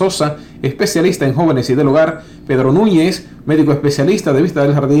 Elena Sosa, especialista en jóvenes y del hogar, Pedro Núñez, médico especialista de Vista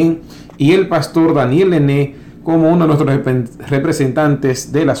del Jardín, y el pastor Daniel Nené, como uno de nuestros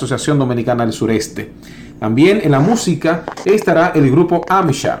representantes de la Asociación Dominicana del Sureste. También en la música estará el grupo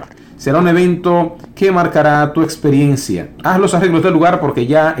Amishar. Será un evento que marcará tu experiencia. Haz los arreglos del lugar porque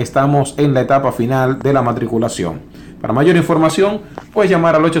ya estamos en la etapa final de la matriculación. Para mayor información, puedes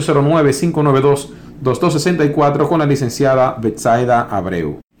llamar al 809-592-2264 con la licenciada Betsaida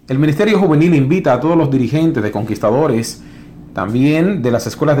Abreu. El Ministerio Juvenil invita a todos los dirigentes de Conquistadores, también de las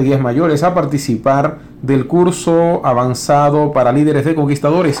escuelas de guías mayores, a participar del curso avanzado para líderes de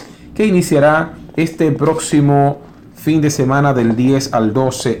Conquistadores que iniciará este próximo fin de semana del 10 al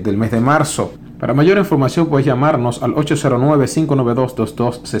 12 del mes de marzo. Para mayor información puedes llamarnos al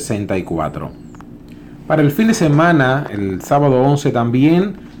 809-592-2264. Para el fin de semana, el sábado 11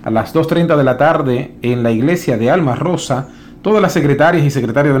 también, a las 2:30 de la tarde, en la iglesia de Alma Rosa, todas las secretarias y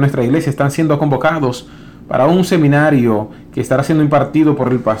secretarios de nuestra iglesia están siendo convocados para un seminario que estará siendo impartido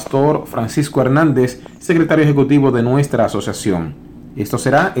por el pastor Francisco Hernández, secretario ejecutivo de nuestra asociación. Esto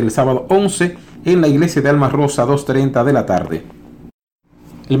será el sábado 11 en la iglesia de Alma Rosa, 2:30 de la tarde.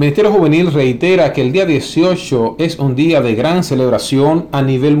 El Ministerio Juvenil reitera que el día 18 es un día de gran celebración a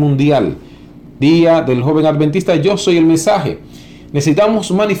nivel mundial. Día del Joven Adventista, yo soy el mensaje.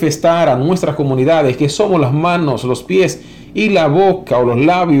 Necesitamos manifestar a nuestras comunidades que somos las manos, los pies y la boca o los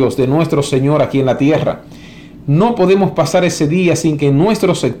labios de nuestro Señor aquí en la tierra. No podemos pasar ese día sin que en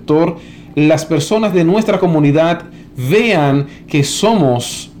nuestro sector las personas de nuestra comunidad vean que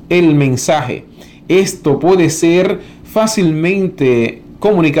somos el mensaje. Esto puede ser fácilmente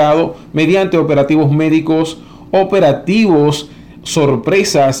comunicado mediante operativos médicos, operativos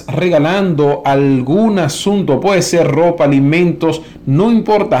sorpresas, regalando algún asunto, puede ser ropa, alimentos, no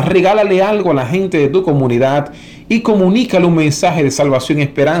importa, regálale algo a la gente de tu comunidad y comunícale un mensaje de salvación y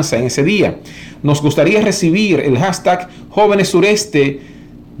esperanza en ese día. Nos gustaría recibir el hashtag Jóvenes Sureste,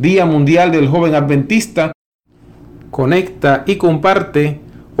 Día Mundial del Joven Adventista. Conecta y comparte,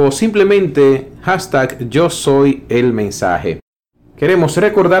 o simplemente hashtag Yo Soy el Mensaje. Queremos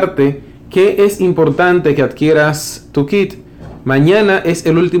recordarte que es importante que adquieras tu kit. Mañana es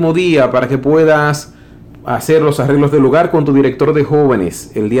el último día para que puedas hacer los arreglos del lugar con tu director de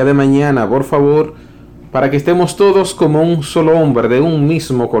jóvenes. El día de mañana, por favor, para que estemos todos como un solo hombre, de un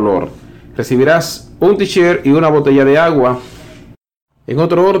mismo color. Recibirás un t-shirt y una botella de agua. En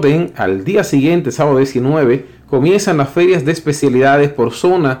otro orden, al día siguiente, sábado 19, comienzan las ferias de especialidades por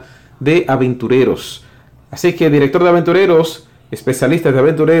zona de aventureros. Así que, director de aventureros, especialistas de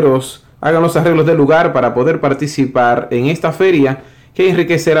aventureros, hagan los arreglos del lugar para poder participar en esta feria que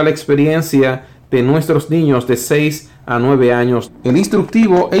enriquecerá la experiencia de nuestros niños de 6 a 9 años. El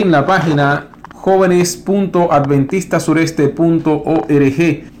instructivo en la página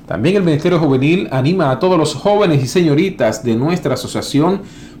jóvenes.adventistasureste.org. También el Ministerio Juvenil anima a todos los jóvenes y señoritas de nuestra asociación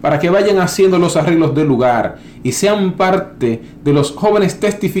para que vayan haciendo los arreglos del lugar y sean parte de los jóvenes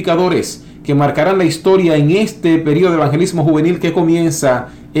testificadores que marcarán la historia en este periodo de evangelismo juvenil que comienza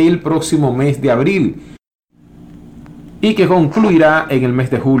el próximo mes de abril y que concluirá en el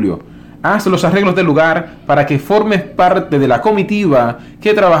mes de julio. Haz los arreglos del lugar para que formes parte de la comitiva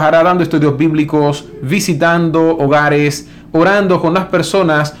que trabajará dando estudios bíblicos, visitando hogares, orando con las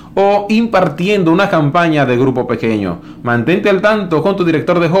personas o impartiendo una campaña de grupo pequeño. Mantente al tanto con tu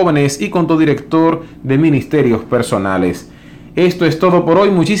director de jóvenes y con tu director de ministerios personales. Esto es todo por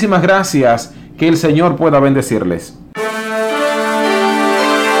hoy. Muchísimas gracias. Que el Señor pueda bendecirles.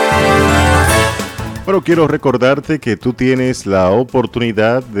 Bueno, quiero recordarte que tú tienes la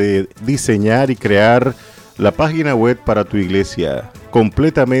oportunidad de diseñar y crear la página web para tu iglesia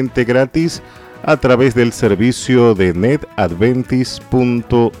completamente gratis a través del servicio de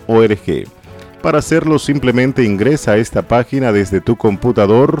netadventist.org. Para hacerlo, simplemente ingresa a esta página desde tu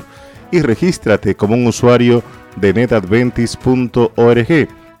computador y regístrate como un usuario de netadventist.org.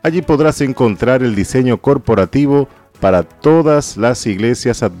 Allí podrás encontrar el diseño corporativo para todas las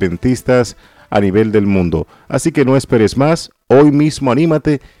iglesias adventistas a nivel del mundo. Así que no esperes más, hoy mismo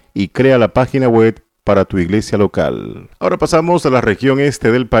anímate y crea la página web para tu iglesia local. Ahora pasamos a la región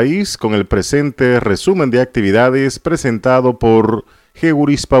este del país con el presente resumen de actividades presentado por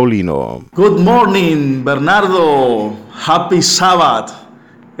Geguris Paulino. Good morning, Bernardo. Happy Sabbath.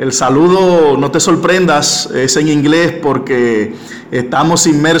 El saludo, no te sorprendas, es en inglés porque estamos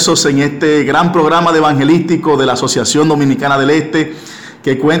inmersos en este gran programa de evangelístico de la Asociación Dominicana del Este,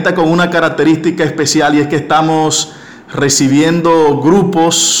 que cuenta con una característica especial, y es que estamos recibiendo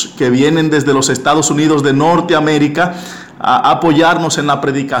grupos que vienen desde los Estados Unidos de Norteamérica a apoyarnos en la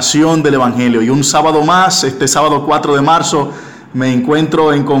predicación del Evangelio. Y un sábado más, este sábado 4 de marzo, me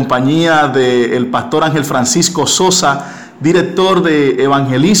encuentro en compañía del pastor Ángel Francisco Sosa, director de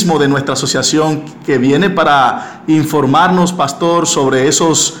evangelismo de nuestra asociación, que viene para informarnos, pastor, sobre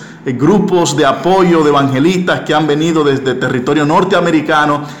esos grupos de apoyo de evangelistas que han venido desde territorio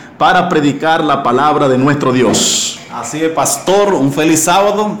norteamericano para predicar la palabra de nuestro Dios. Así es, pastor, un feliz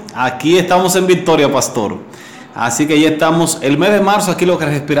sábado. Aquí estamos en victoria, pastor. Así que ya estamos, el mes de marzo, aquí lo que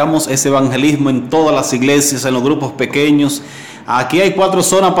respiramos es evangelismo en todas las iglesias, en los grupos pequeños. Aquí hay 4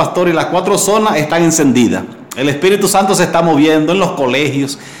 zonas, pastor, y las 4 zonas están encendidas. El Espíritu Santo se está moviendo en los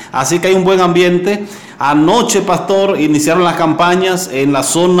colegios, así que hay un buen ambiente. Anoche, pastor, iniciaron las campañas en la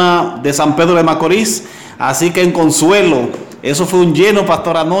zona de San Pedro de Macorís, así que en Consuelo, eso fue un lleno,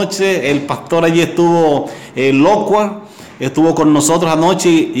 pastor, anoche. El pastor allí estuvo Locua, estuvo con nosotros anoche,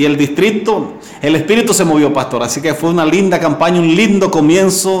 y el distrito, el Espíritu se movió, pastor, así que fue una linda campaña, un lindo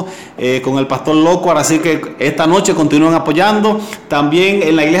comienzo con el pastor Locuar, así que esta noche continúan apoyando. También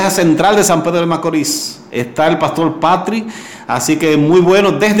en la iglesia central de San Pedro de Macorís está el pastor Patri, así que muy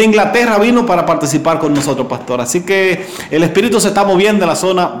bueno, desde Inglaterra vino para participar con nosotros, pastor, así que el Espíritu se está moviendo en la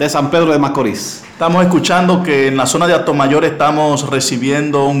zona de San Pedro de Macorís. Estamos escuchando que en la zona de Atomayor estamos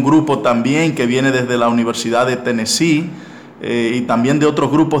recibiendo un grupo también que viene desde la Universidad de Tennessee, y también de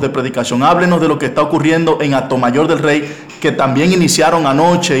otros grupos de predicación. Háblenos de lo que está ocurriendo en Atomayor del Rey, que también iniciaron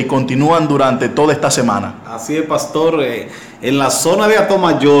anoche y continúan durante toda esta semana. Así es, pastor, en la zona de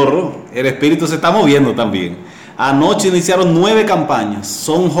Atomayor el Espíritu se está moviendo también. Anoche iniciaron 9 campañas,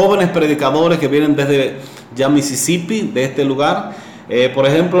 son jóvenes predicadores que vienen desde ya Mississippi, de este lugar. Por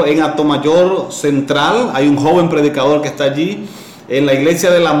ejemplo, en Atomayor Central hay un joven predicador que está allí. En la Iglesia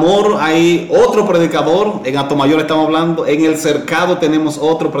del Amor hay otro predicador, en Atomayor estamos hablando, en el Cercado tenemos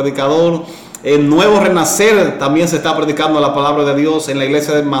otro predicador, en Nuevo Renacer también se está predicando la palabra de Dios, en la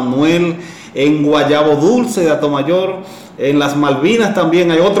Iglesia de Manuel, en Guayabo Dulce de Atomayor, en las Malvinas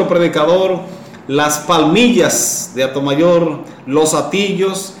también hay otro predicador, Las Palmillas de Atomayor, Los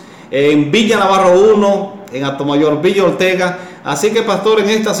Atillos, en Villa Navarro 1, en Atomayor, Villa Ortega. Así que, pastor, en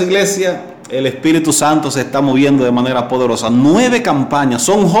estas iglesias el Espíritu Santo se está moviendo de manera poderosa. 9 campañas,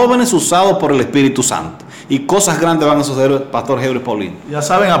 son jóvenes usados por el Espíritu Santo. Y cosas grandes van a suceder, pastor Geguris Paulino. Ya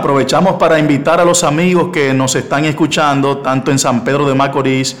saben, aprovechamos para invitar a los amigos que nos están escuchando, tanto en San Pedro de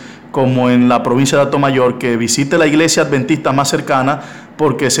Macorís como en la provincia de Atomayor, que visite la iglesia adventista más cercana,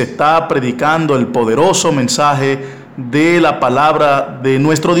 porque se está predicando el poderoso mensaje de la palabra de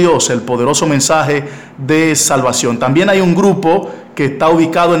nuestro Dios, el poderoso mensaje de salvación. También hay un grupo que está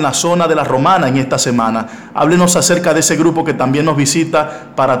ubicado en la zona de La Romana en esta semana. Háblenos acerca de ese grupo que también nos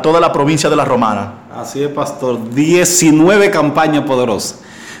visita para toda la provincia de La Romana. Así es, pastor, 19 campañas poderosas.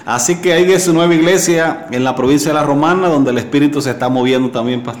 Así que hay 19 iglesias en la provincia de La Romana donde el Espíritu se está moviendo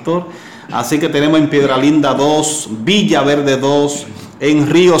también, pastor. Así que tenemos en Piedralinda 2, Villa Verde 2, en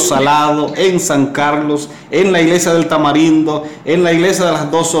Río Salado, en San Carlos, en la iglesia del Tamarindo, en la iglesia de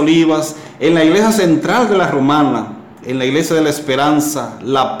las Dos Olivas, en la iglesia central de La Romana, en la iglesia de la Esperanza,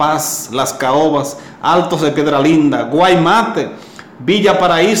 La Paz, Las Caobas, Altos de Piedralinda, Guaymate, Villa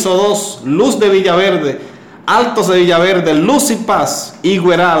Paraíso 2, Luz de Villaverde, Altos de Villaverde, Luz y Paz,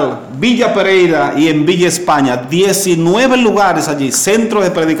 Higueral, Villa Pereira y en Villa España. 19 lugares allí, centros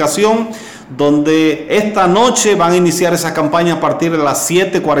de predicación, donde esta noche van a iniciar esa campaña a partir de las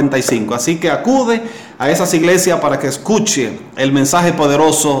 7:45. Así que acude a esas iglesias para que escuche el mensaje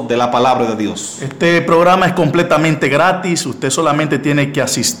poderoso de la palabra de Dios. Este programa es completamente gratis. Usted solamente tiene que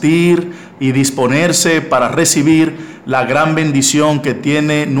asistir y disponerse para recibir la gran bendición que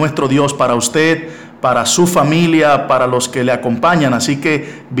tiene nuestro Dios para usted, para su familia, para los que le acompañan. Así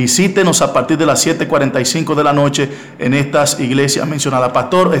que visítenos a partir de las 7:45 de la noche en estas iglesias mencionadas.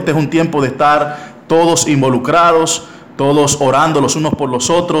 Pastor, este es un tiempo de estar todos involucrados, todos orando los unos por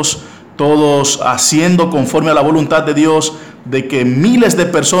los otros, todos haciendo conforme a la voluntad de Dios de que miles de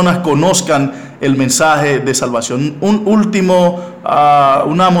personas conozcan el mensaje de salvación.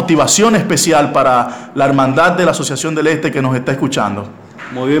 Una motivación especial para la hermandad de la Asociación del Este que nos está escuchando.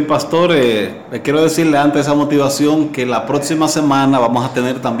 Muy bien, pastor. Quiero decirle antes de esa motivación que la próxima semana vamos a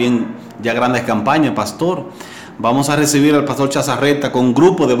tener también ya grandes campañas, pastor. Vamos a recibir al pastor Chazarreta con un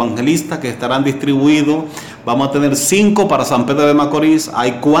grupo de evangelistas que estarán distribuidos. Vamos a tener 5 para San Pedro de Macorís,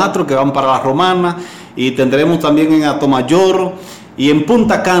 hay 4 que van para la Romana, y tendremos también en Atomayor y en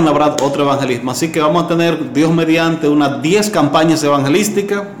Punta Cana habrá otro evangelismo. Así que vamos a tener, Dios mediante, unas 10 campañas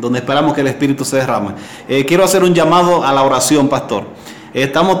evangelísticas donde esperamos que el Espíritu se derrame. Quiero hacer un llamado a la oración, pastor.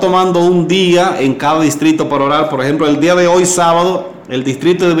 Estamos tomando un día en cada distrito para orar. Por ejemplo, el día de hoy, sábado, el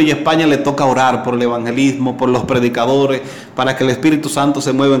distrito de Villa España le toca orar por el evangelismo, por los predicadores, para que el Espíritu Santo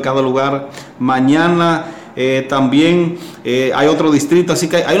se mueva en cada lugar. Mañana también hay otro distrito, así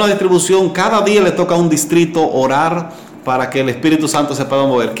que hay una distribución. Cada día le toca a un distrito orar para que el Espíritu Santo se pueda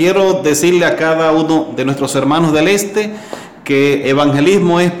mover. Quiero decirle a cada uno de nuestros hermanos del Este que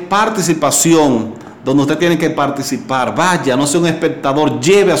evangelismo es participación, donde usted tiene que participar. Vaya, no sea un espectador,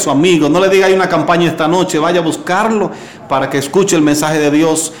 lleve a su amigo, no le diga hay una campaña esta noche, vaya a buscarlo para que escuche el mensaje de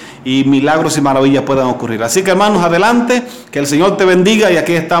Dios y milagros y maravillas puedan ocurrir. Así que, hermanos, adelante, que el Señor te bendiga, y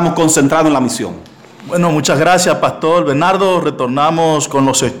aquí estamos concentrados en la misión. Bueno, muchas gracias, Pastor Bernardo. Retornamos con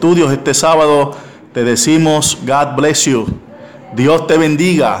los estudios este sábado. Te decimos God bless you, Dios te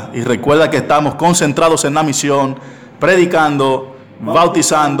bendiga, y recuerda que estamos concentrados en la misión, predicando,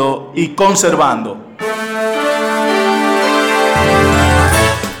 bautizando y conservando.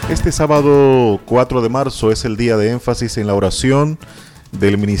 Este sábado 4 de marzo es el día de énfasis en la oración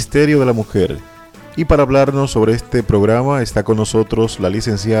del Ministerio de la Mujer. Y para hablarnos sobre este programa está con nosotros la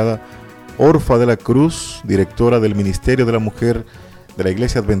licenciada Orfa de la Cruz, directora del Ministerio de la Mujer de la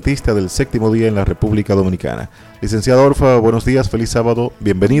Iglesia Adventista del Séptimo Día en la República Dominicana. Licenciada Orfa, buenos días, feliz sábado,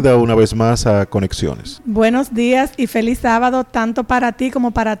 bienvenida una vez más a Conexiones. Buenos días y feliz sábado tanto para ti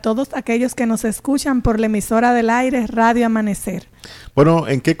como para todos aquellos que nos escuchan por la emisora del aire Radio Amanecer. Bueno,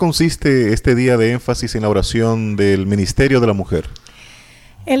 ¿en qué consiste este día de énfasis en la oración del Ministerio de la Mujer?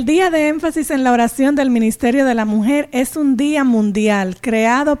 El día de énfasis en la oración del Ministerio de la Mujer es un día mundial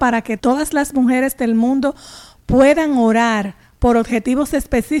creado para que todas las mujeres del mundo puedan orar por objetivos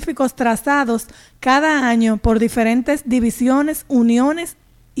específicos trazados cada año por diferentes divisiones, uniones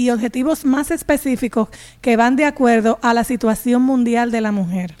y objetivos más específicos que van de acuerdo a la situación mundial de la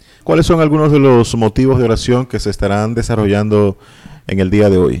mujer. ¿Cuáles son algunos de los motivos de oración que se estarán desarrollando en el día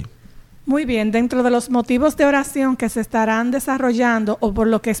de hoy? Muy bien, dentro de los motivos de oración que se estarán desarrollando o por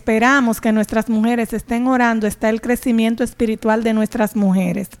lo que esperamos que nuestras mujeres estén orando está el crecimiento espiritual de nuestras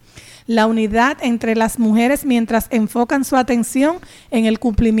mujeres. La unidad entre las mujeres mientras enfocan su atención en el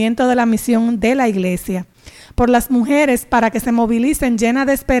cumplimiento de la misión de la iglesia. Por las mujeres para que se movilicen llenas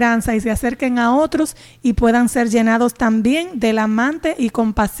de esperanza y se acerquen a otros y puedan ser llenados también de la amante y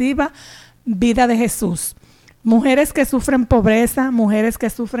compasiva vida de Jesús. Mujeres que sufren pobreza, mujeres que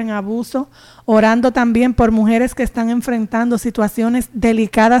sufren abuso, orando también por mujeres que están enfrentando situaciones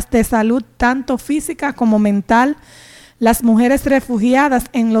delicadas de salud, tanto física como mental. Las mujeres refugiadas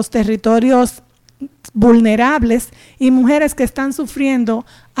en los territorios vulnerables y mujeres que están sufriendo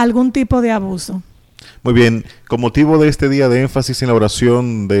algún tipo de abuso. Muy bien, con motivo de este día de énfasis en la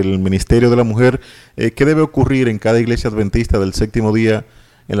oración del Ministerio de la Mujer, ¿qué debe ocurrir en cada iglesia adventista del Séptimo Día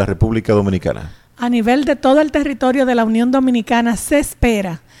en la República Dominicana? A nivel de todo el territorio de la Unión Dominicana se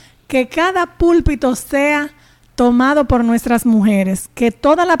espera que cada púlpito sea tomado por nuestras mujeres, que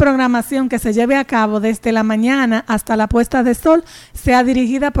toda la programación que se lleve a cabo desde la mañana hasta la puesta de sol sea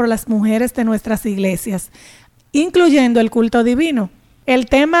dirigida por las mujeres de nuestras iglesias, incluyendo el culto divino. El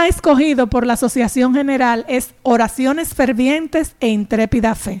tema escogido por la Asociación General es Oraciones Fervientes e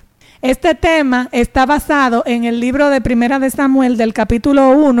Intrépida Fe. Este tema está basado en el libro de Primera de Samuel del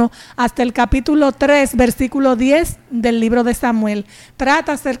capítulo 1 hasta el capítulo 3, versículo 10 del libro de Samuel.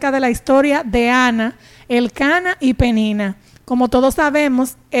 Trata acerca de la historia de Ana, Elcana y Penina. Como todos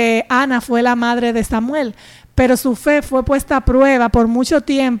sabemos, Ana fue la madre de Samuel, pero su fe fue puesta a prueba por mucho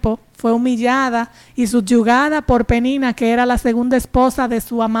tiempo, fue humillada y subyugada por Penina, que era la segunda esposa de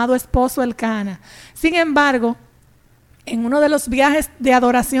su amado esposo Elcana. Sin embargo, en uno de los viajes de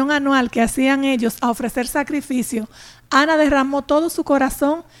adoración anual que hacían ellos a ofrecer sacrificio, Ana derramó todo su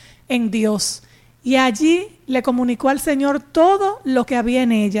corazón en Dios y allí le comunicó al Señor todo lo que había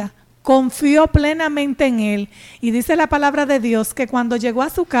en ella. Confió plenamente en Él y dice la palabra de Dios que cuando llegó a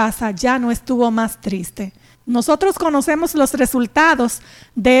su casa ya no estuvo más triste. Nosotros conocemos los resultados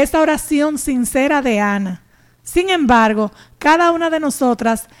de esa oración sincera de Ana. Sin embargo, cada una de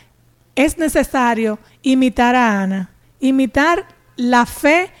nosotras es necesario imitar a Ana. imitar la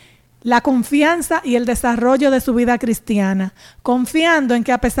fe, la confianza y el desarrollo de su vida cristiana, confiando en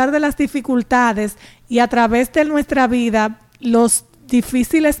que a pesar de las dificultades y a través de nuestra vida, los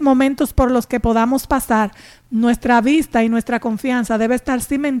difíciles momentos por los que podamos pasar, nuestra vista y nuestra confianza debe estar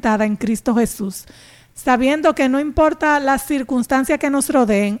cimentada en Cristo Jesús, sabiendo que no importa las circunstancias que nos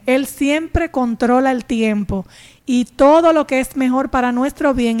rodeen, Él siempre controla el tiempo y todo lo que es mejor para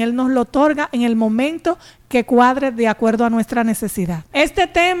nuestro bien, Él nos lo otorga en el momento que cuadre de acuerdo a nuestra necesidad. Este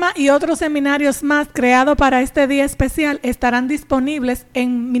tema y otros seminarios más creados para este día especial estarán disponibles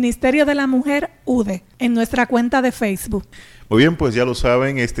en Ministerio de la Mujer UDE, en nuestra cuenta de Facebook. Muy bien, pues ya lo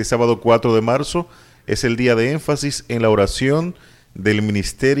saben, este sábado 4 de marzo es el día de énfasis en la oración del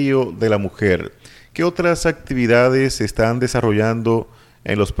Ministerio de la Mujer. ¿Qué otras actividades se están desarrollando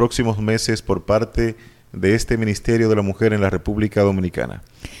en los próximos meses por parte de este Ministerio de la Mujer en la República Dominicana?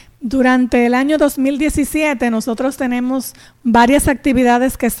 Durante el año 2017 nosotros tenemos varias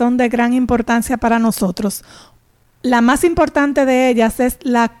actividades que son de gran importancia para nosotros. La más importante de ellas es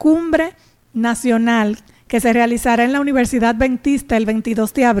la Cumbre Nacional que se realizará en la Universidad Adventista el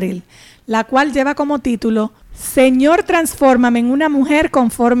 22 de abril, la cual lleva como título Señor, transfórmame en una mujer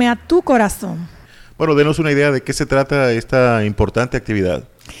conforme a tu corazón. Bueno, denos una idea de qué se trata esta importante actividad.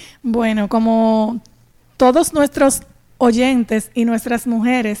 Bueno, como todos nuestros oyentes y nuestras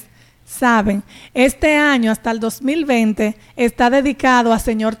mujeres saben, este año hasta el 2020 está dedicado a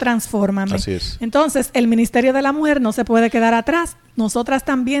Señor, transfórmame. Así es. Entonces, el Ministerio de la Mujer no se puede quedar atrás. Nosotras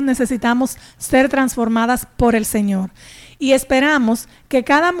también necesitamos ser transformadas por el Señor. Y esperamos que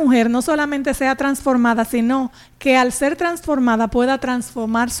cada mujer no solamente sea transformada, sino que al ser transformada pueda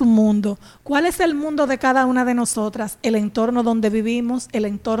transformar su mundo. ¿Cuál es el mundo de cada una de nosotras? El entorno donde vivimos, el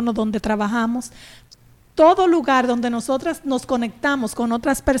entorno donde trabajamos. Todo lugar donde nosotras nos conectamos con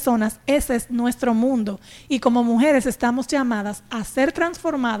otras personas, ese es nuestro mundo. Y como mujeres estamos llamadas a ser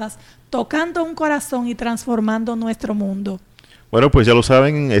transformadas, tocando un corazón y transformando nuestro mundo. Bueno, pues ya lo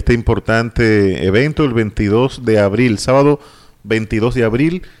saben, este importante evento el 22 de abril, sábado 22 de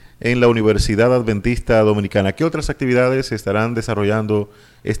abril, en la Universidad Adventista Dominicana. ¿Qué otras actividades se estarán desarrollando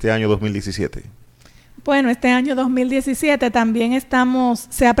este año 2017? Bueno, este año 2017 también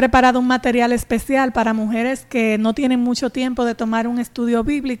se ha preparado un material especial para mujeres que no tienen mucho tiempo de tomar un estudio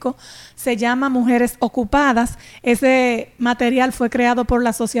bíblico. Se llama Mujeres Ocupadas. Ese material fue creado por la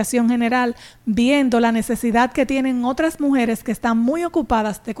Asociación General, viendo la necesidad que tienen otras mujeres que están muy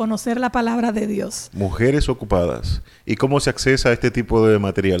ocupadas de conocer la palabra de Dios. Mujeres Ocupadas. ¿Y cómo se accesa a este tipo de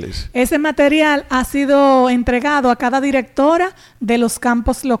materiales? Ese material ha sido entregado a cada directora de los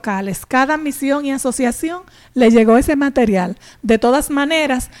campos locales. Cada misión y asociación le llegó ese material. De todas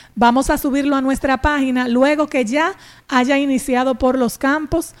maneras, vamos a subirlo a nuestra página luego que ya haya iniciado por los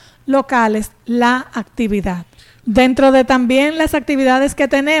campos locales la actividad. Dentro de también las actividades que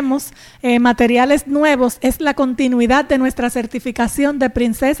tenemos, materiales nuevos, es la continuidad de nuestra certificación de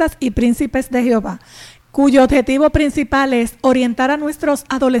princesas y príncipes de Jehová, cuyo objetivo principal es orientar a nuestros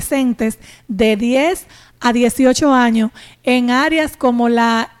adolescentes de 10 a 18 años en áreas como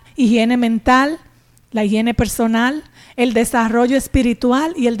la higiene mental, la higiene personal, el desarrollo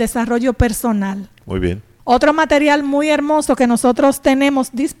espiritual y el desarrollo personal. Muy bien. Otro material muy hermoso que nosotros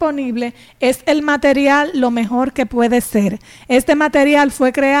tenemos disponible es el material Lo Mejor que Puede Ser. Este material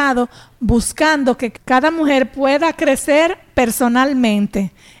fue creado buscando que cada mujer pueda crecer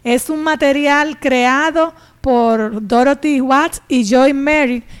personalmente. Es un material creado por Dorothy Watts y Joy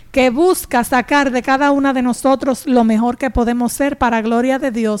Mary, que busca sacar de cada una de nosotros lo mejor que podemos ser para gloria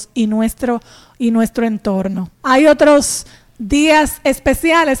de Dios y nuestro entorno. Hay otros días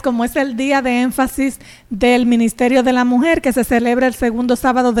especiales, como es el día de énfasis del Ministerio de la Mujer, que se celebra el segundo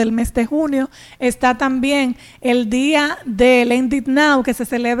sábado del mes de junio. Está también el día del End It Now, que se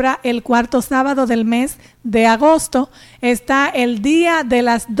celebra el cuarto sábado del mes de agosto. Está el día de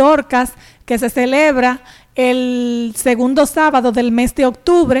las Dorcas, que se celebra el segundo sábado del mes de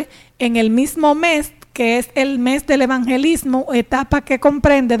octubre, en el mismo mes que es el mes del evangelismo, etapa que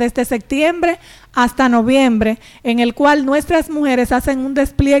comprende desde septiembre hasta noviembre, en el cual nuestras mujeres hacen un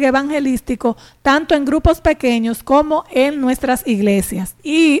despliegue evangelístico tanto en grupos pequeños como en nuestras iglesias.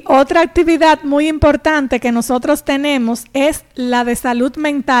 Y otra actividad muy importante que nosotros tenemos es la de salud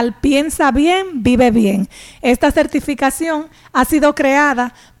mental, Piensa Bien, Vive Bien. Esta certificación ha sido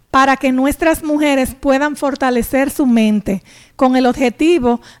creada para que nuestras mujeres puedan fortalecer su mente, con el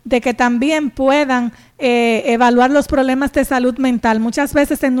objetivo de que también puedan evaluar los problemas de salud mental. Muchas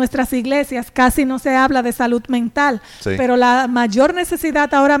veces en nuestras iglesias casi no se habla de salud mental, sí, pero la mayor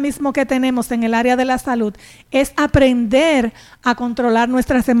necesidad ahora mismo que tenemos en el área de la salud es aprender a controlar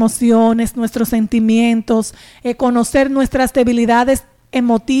nuestras emociones, nuestros sentimientos, conocer nuestras debilidades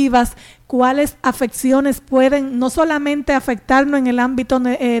emotivas, cuáles afecciones pueden no solamente afectarnos en el ámbito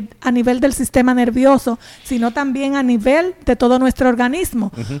a nivel del sistema nervioso, sino también a nivel de todo nuestro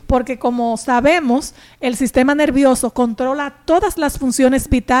organismo, porque como sabemos, el sistema nervioso controla todas las funciones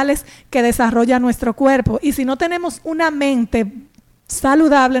vitales que desarrolla nuestro cuerpo, y si no tenemos una mente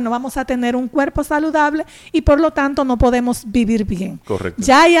saludable, no vamos a tener un cuerpo saludable y por lo tanto no podemos vivir bien. Correcto.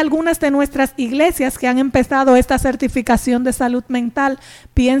 Ya hay algunas de nuestras iglesias que han empezado esta certificación de salud mental,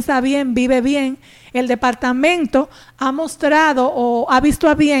 Piensa Bien, Vive Bien. El departamento ha mostrado o ha visto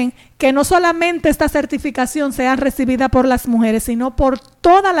a bien que no solamente esta certificación sea recibida por las mujeres, sino por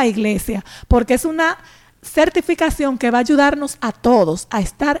toda la iglesia, porque es una certificación que va a ayudarnos a todos a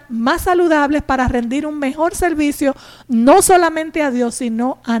estar más saludables para rendir un mejor servicio, no solamente a Dios,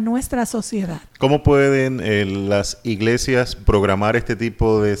 sino a nuestra sociedad. ¿Cómo pueden las iglesias programar este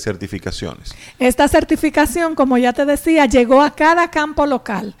tipo de certificaciones? Esta certificación, como ya te decía, llegó a cada campo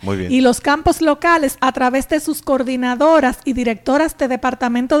local. Muy bien. Y los campos locales, a través de sus coordinadoras y directoras de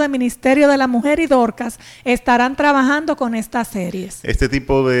Departamento de Ministerio de la Mujer y Dorcas, estarán trabajando con estas series. Este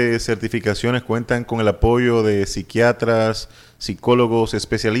tipo de certificaciones cuentan con el apoyo de psiquiatras, psicólogos,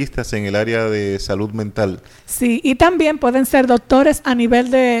 especialistas en el área de salud mental. Sí, y también pueden ser doctores a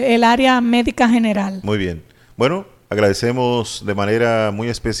nivel del área médica general. Muy bien. Bueno, agradecemos de manera muy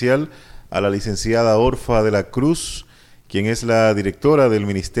especial a la licenciada Orfa de la Cruz, quien es la directora del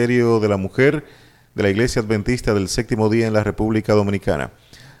Ministerio de la Mujer de la Iglesia Adventista del Séptimo Día en la República Dominicana.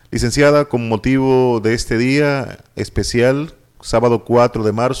 Licenciada, con motivo de este día especial, sábado 4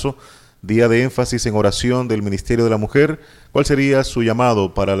 de marzo, día de énfasis en oración del Ministerio de la Mujer, ¿cuál sería su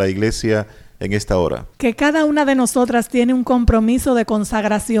llamado para la iglesia en esta hora? Que cada una de nosotras tiene un compromiso de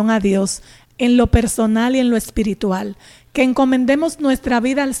consagración a Dios en lo personal y en lo espiritual. Que encomendemos nuestra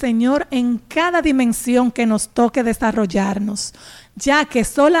vida al Señor en cada dimensión que nos toque desarrollarnos, ya que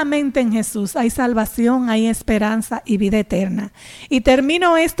solamente en Jesús hay salvación, hay esperanza y vida eterna. Y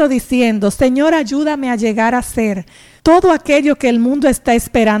termino esto diciendo: Señor, ayúdame a llegar a ser todo aquello que el mundo está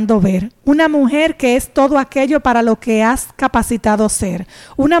esperando ver. Una mujer que es todo aquello para lo que has capacitado ser.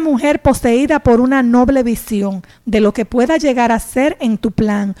 Una mujer poseída por una noble visión de lo que pueda llegar a ser en tu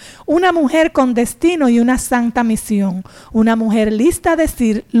plan. Una mujer con destino y una santa misión. Una mujer lista a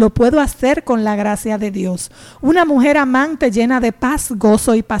decir: lo puedo hacer con la gracia de Dios. Una mujer amante llena de paz,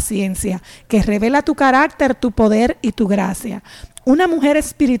 gozo y paciencia, que revela tu carácter, tu poder y tu gracia. Una mujer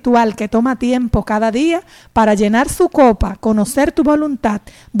espiritual que toma tiempo cada día para llenar su copa, conocer tu voluntad,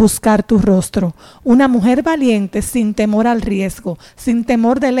 buscar tu rostro. Una mujer valiente sin temor al riesgo, sin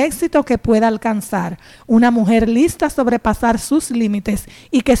temor del éxito que pueda alcanzar. Una mujer lista a sobrepasar sus límites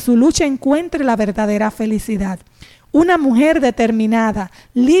y que su lucha encuentre la verdadera felicidad. Una mujer determinada,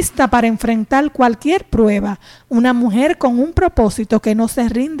 lista para enfrentar cualquier prueba. Una mujer con un propósito que no se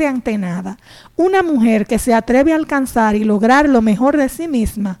rinde ante nada. Una mujer que se atreve a alcanzar y lograr lo mejor de sí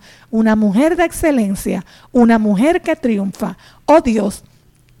misma. Una mujer de excelencia. Una mujer que triunfa. Oh Dios,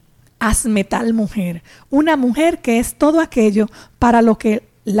 hazme tal mujer. Una mujer que es todo aquello para lo que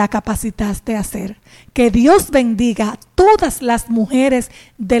la capacitaste a hacer. Que Dios bendiga a todas las mujeres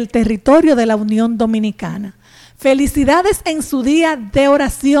del territorio de la Unión Dominicana. Felicidades en su día de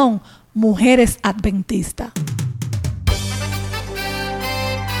oración, mujeres adventistas.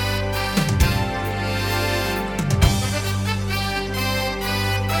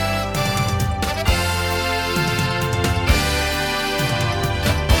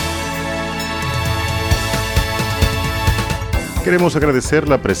 Queremos agradecer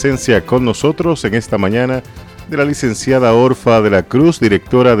la presencia con nosotros en esta mañana de la licenciada Orfa de la Cruz,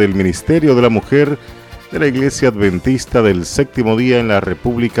 directora del Ministerio de la Mujer de la Iglesia Adventista del Séptimo Día en la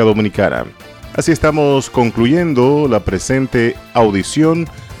República Dominicana. Así estamos concluyendo la presente audición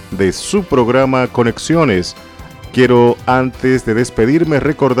de su programa Conexiones. Quiero, antes de despedirme,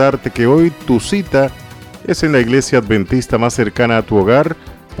 recordarte que hoy tu cita es en la Iglesia Adventista más cercana a tu hogar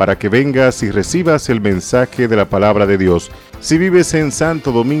para que vengas y recibas el mensaje de la Palabra de Dios. Si vives en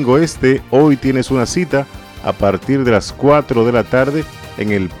Santo Domingo Este, hoy tienes una cita a partir de las 4 de la tarde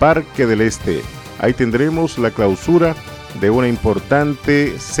en el Parque del Este. Ahí tendremos la clausura de una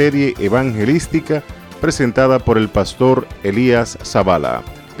importante serie evangelística presentada por el pastor Elías Zavala.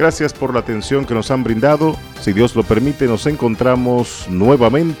 Gracias por la atención que nos han brindado. Si Dios lo permite, nos encontramos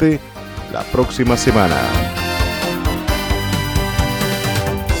nuevamente la próxima semana.